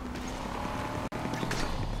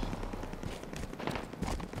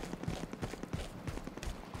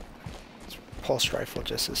 pulse rifle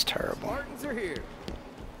just is terrible. Spartans are here.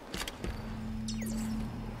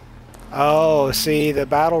 Oh, see, the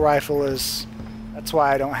battle rifle is... That's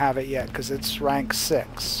why I don't have it yet, because it's rank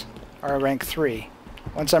 6. Or rank 3.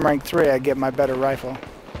 Once I'm rank 3, I get my better rifle.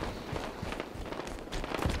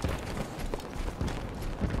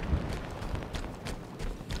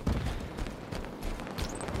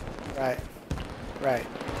 Right. Right.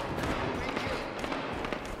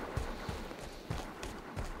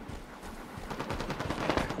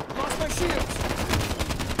 Lost my shields.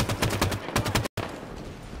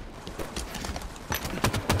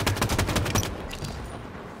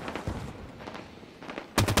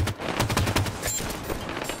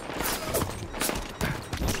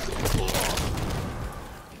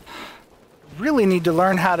 Really need to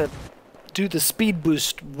learn how to do the speed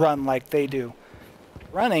boost run like they do.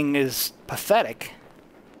 Running is pathetic.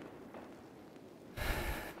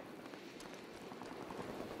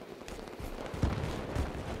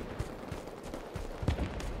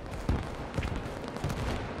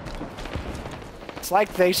 It's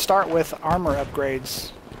like they start with armor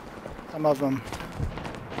upgrades. Some of them.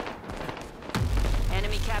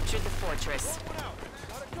 Enemy captured the fortress.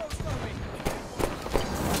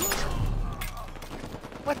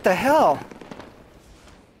 What the hell?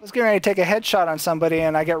 I was getting ready to take a headshot on somebody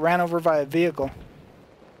and I get ran over by a vehicle.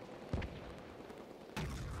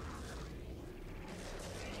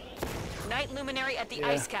 Night luminary at the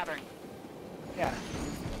ice cavern. Yeah.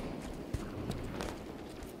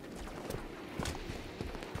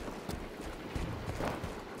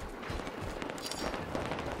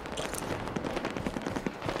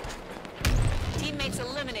 Teammates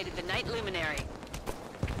eliminated the night luminary.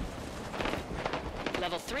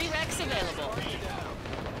 Level 3 Rex available.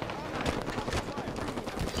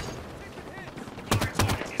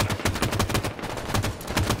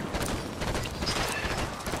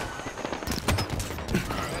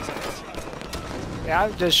 Yeah,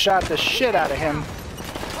 I just shot the shit out of him.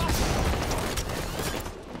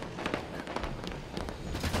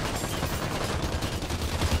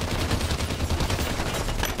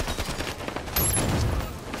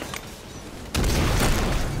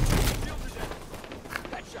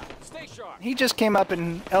 He just came up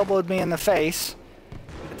and elbowed me in the face.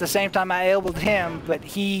 At the same time I elbowed him, but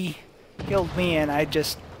he killed me and I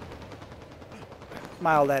just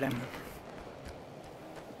smiled at him.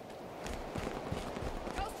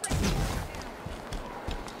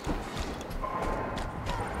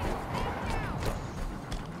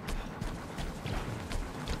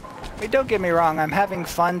 I mean, don't get me wrong, I'm having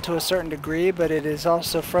fun to a certain degree, but it is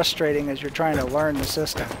also frustrating as you're trying to learn the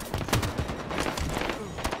system.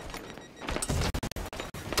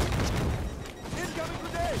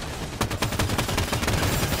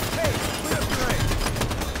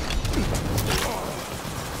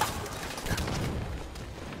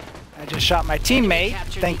 I just shot my teammate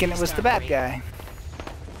thinking it was the bad guy.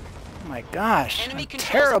 Oh my gosh, I'm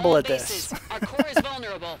terrible at this. Our core is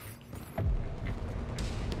vulnerable.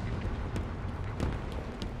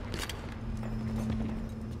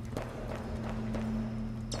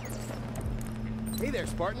 Hey there,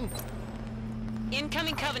 Spartan.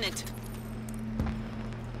 Incoming Covenant.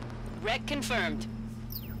 Wreck confirmed.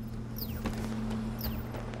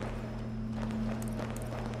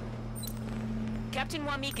 Captain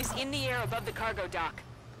Wamik is in the air above the cargo dock.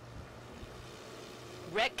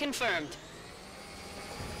 Wreck confirmed.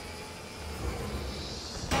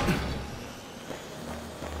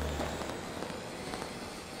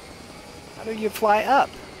 How do you fly up?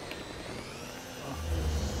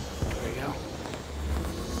 There we go.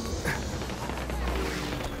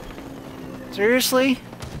 Seriously?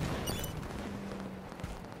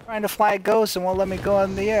 Trying to fly a ghost and won't let me go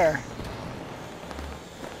in the air.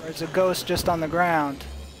 Or is a ghost just on the ground?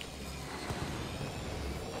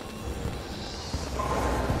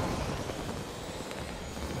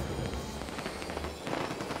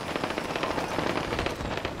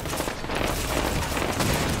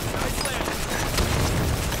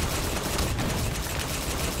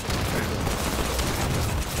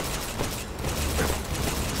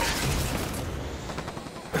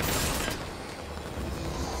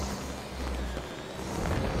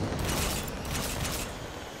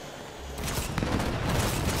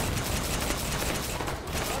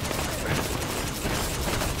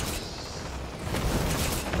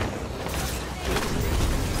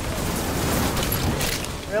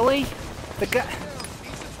 Really? The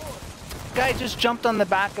guy just jumped on the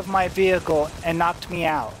back of my vehicle and knocked me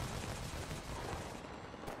out.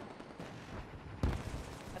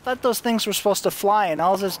 I thought those things were supposed to fly and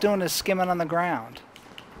all it's doing is skimming on the ground.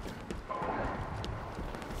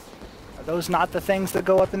 Are those not the things that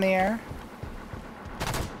go up in the air?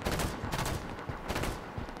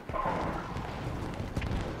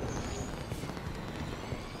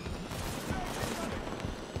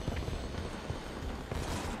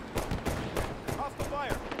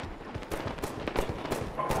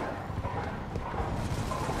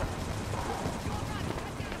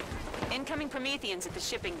 Incoming Prometheans at the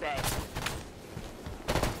shipping bay.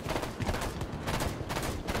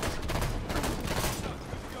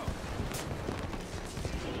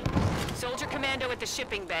 Soldier Commando at the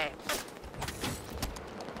shipping bay.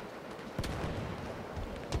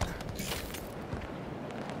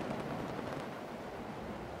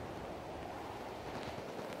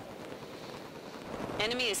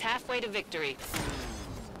 Enemy is halfway to victory.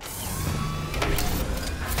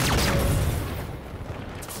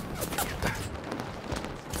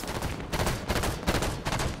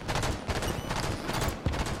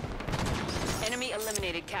 Enemy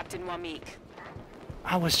eliminated Captain Wamik.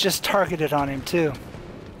 I was just targeted on him too.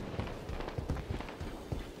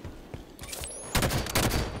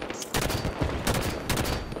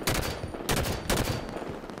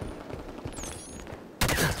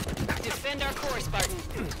 Defend our core, Spartan.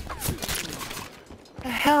 The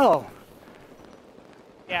hell?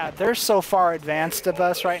 Yeah, they're so far advanced of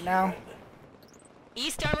us right now.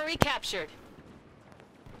 East Armory captured.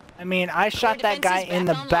 I mean, I shot that guy in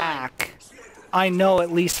the back, I know,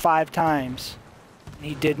 at least 5 times. And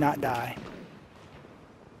he did not die.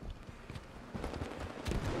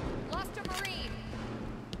 Lost a Marine.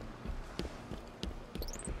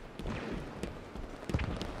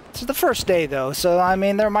 It's the first day though, so I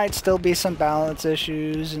mean there might still be some balance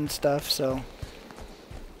issues and stuff, so.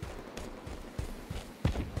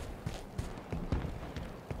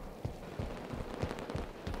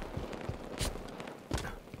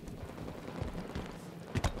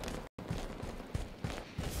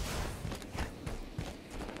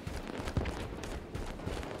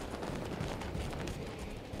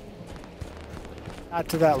 Not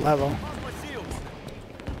to that level.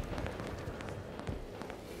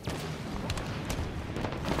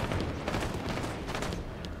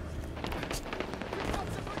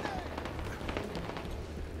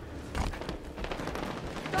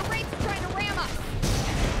 The Wraith's trying to ram us.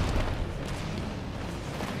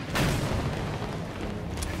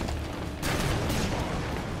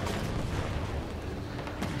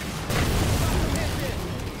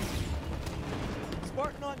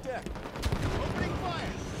 Spartan on deck. Opening fire.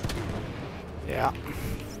 Yeah.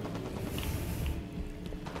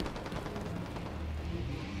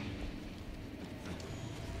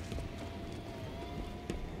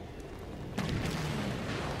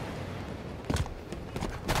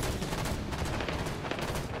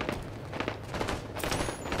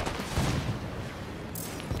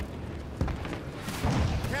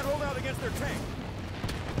 Can't hold out against their tank.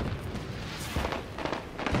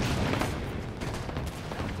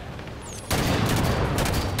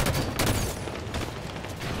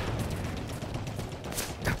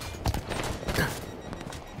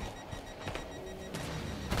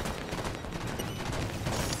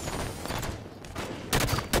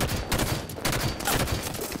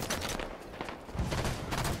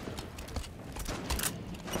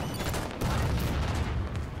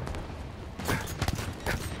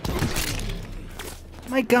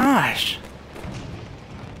 My gosh.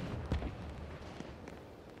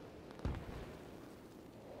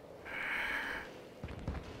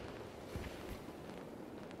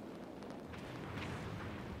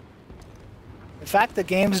 The fact that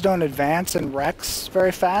games don't advance in ranks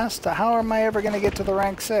very fast, how am I ever going to get to the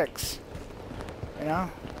rank 6? You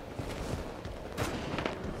know?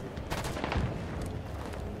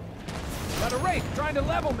 Got a Wraith trying to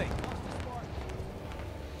level me.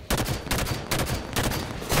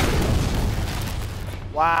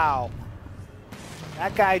 Wow.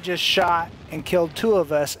 That guy just shot and killed 2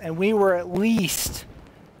 of us, and we were at least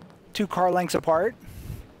 2 car lengths apart.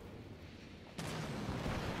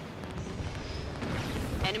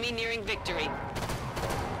 Enemy nearing victory.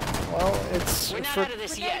 Well, it's... We're not for- out of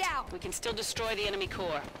this Grenade yet. out. We can still destroy the enemy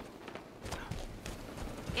core.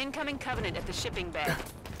 Incoming Covenant at the shipping bay.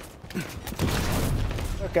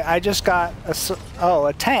 Okay, I just got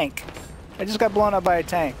a tank. I just got blown up by a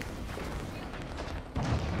tank.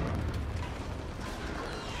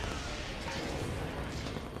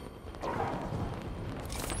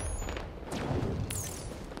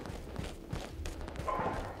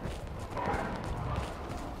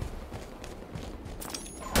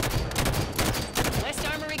 West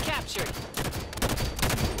Armory captured.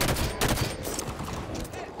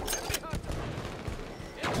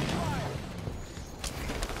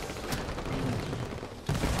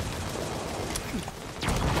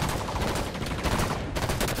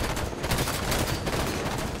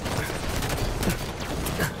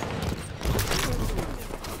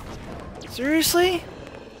 Seriously?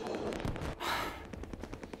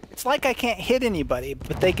 It's like I can't hit anybody,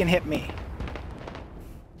 but they can hit me.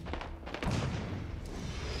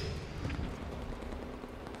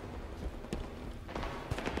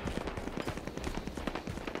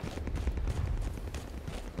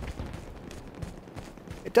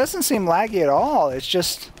 It doesn't seem laggy at all. It's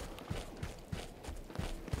just...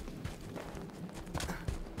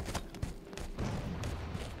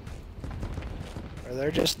 Or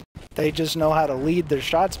they just know how to lead their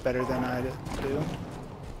shots better than I do.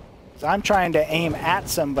 So I'm trying to aim at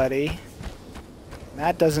somebody. And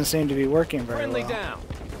that doesn't seem to be working very Friendly well. down.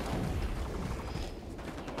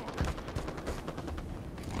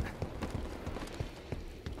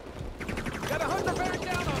 Got a hunter bearing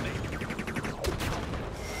down on me.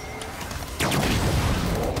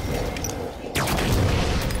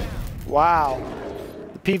 Wow.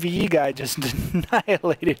 The PvE guy just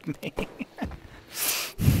annihilated me. I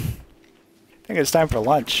think it's time for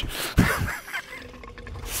lunch. Enemy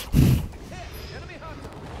hunter.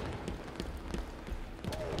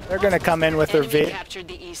 They're gonna come in with their Enemy captured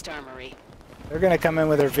the East Armory. They're gonna come in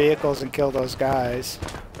with their vehicles and kill those guys,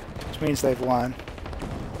 which means they've won.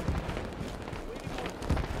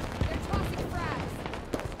 They're tossing frags.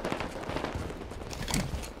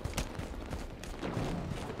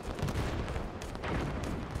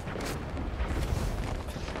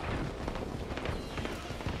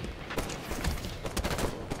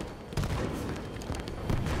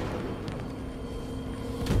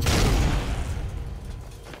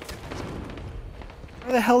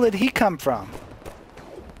 Where the hell did he come from?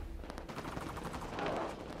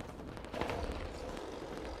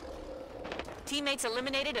 Teammates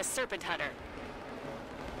eliminated a Serpent Hunter.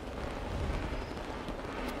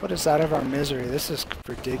 Put us out of our misery. This is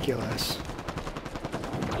ridiculous.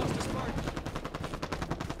 Lost a Spartan.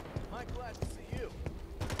 I'm glad to see you.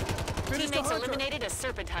 Finish the Teammates hunter. eliminated a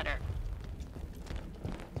Serpent Hunter.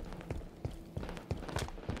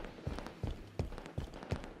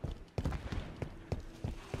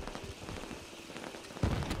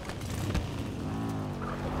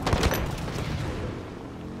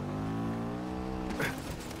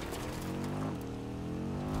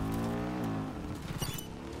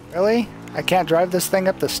 Really? I can't drive this thing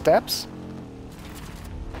up the steps?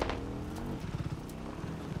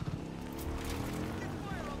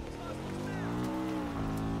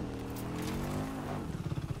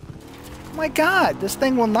 Oh my god, this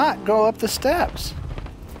thing will not go up the steps.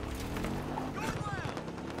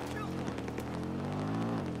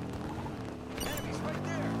 Enemies right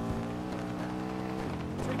there.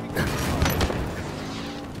 Taking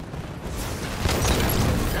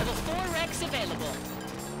Level 4 Rex available.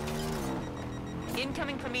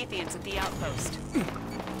 Incoming Prometheans at the outpost.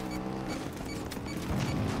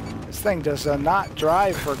 This thing does not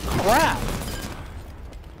drive for crap.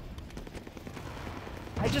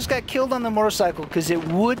 I just got killed on the motorcycle because it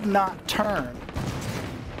would not turn.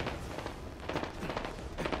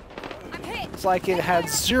 I'm hit. It's like it had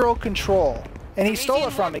zero control. And he stole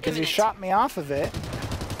it from me because he shot me off of it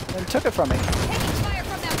and took it from me. Taking fire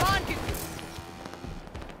from that Bondu.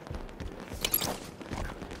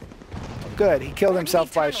 Good, he killed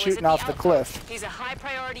himself by Tunnel is shooting at off the outpost. cliff. He's a high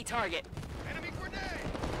priority target. enemy grenade.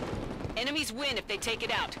 Enemies win if they take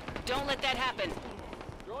it out. Don't let that happen.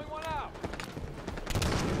 Throwing one out.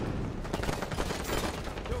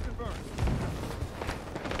 Kill confirmed.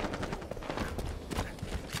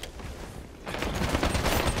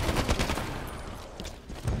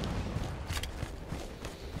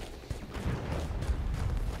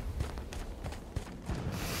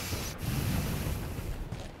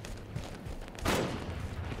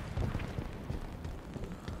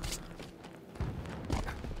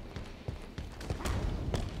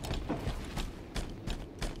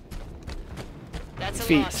 That's a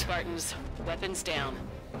Feet. loss, Spartans. Weapons down.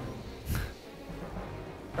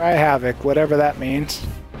 Try havoc, whatever that means.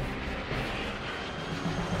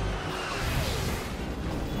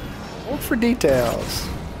 Hold for details.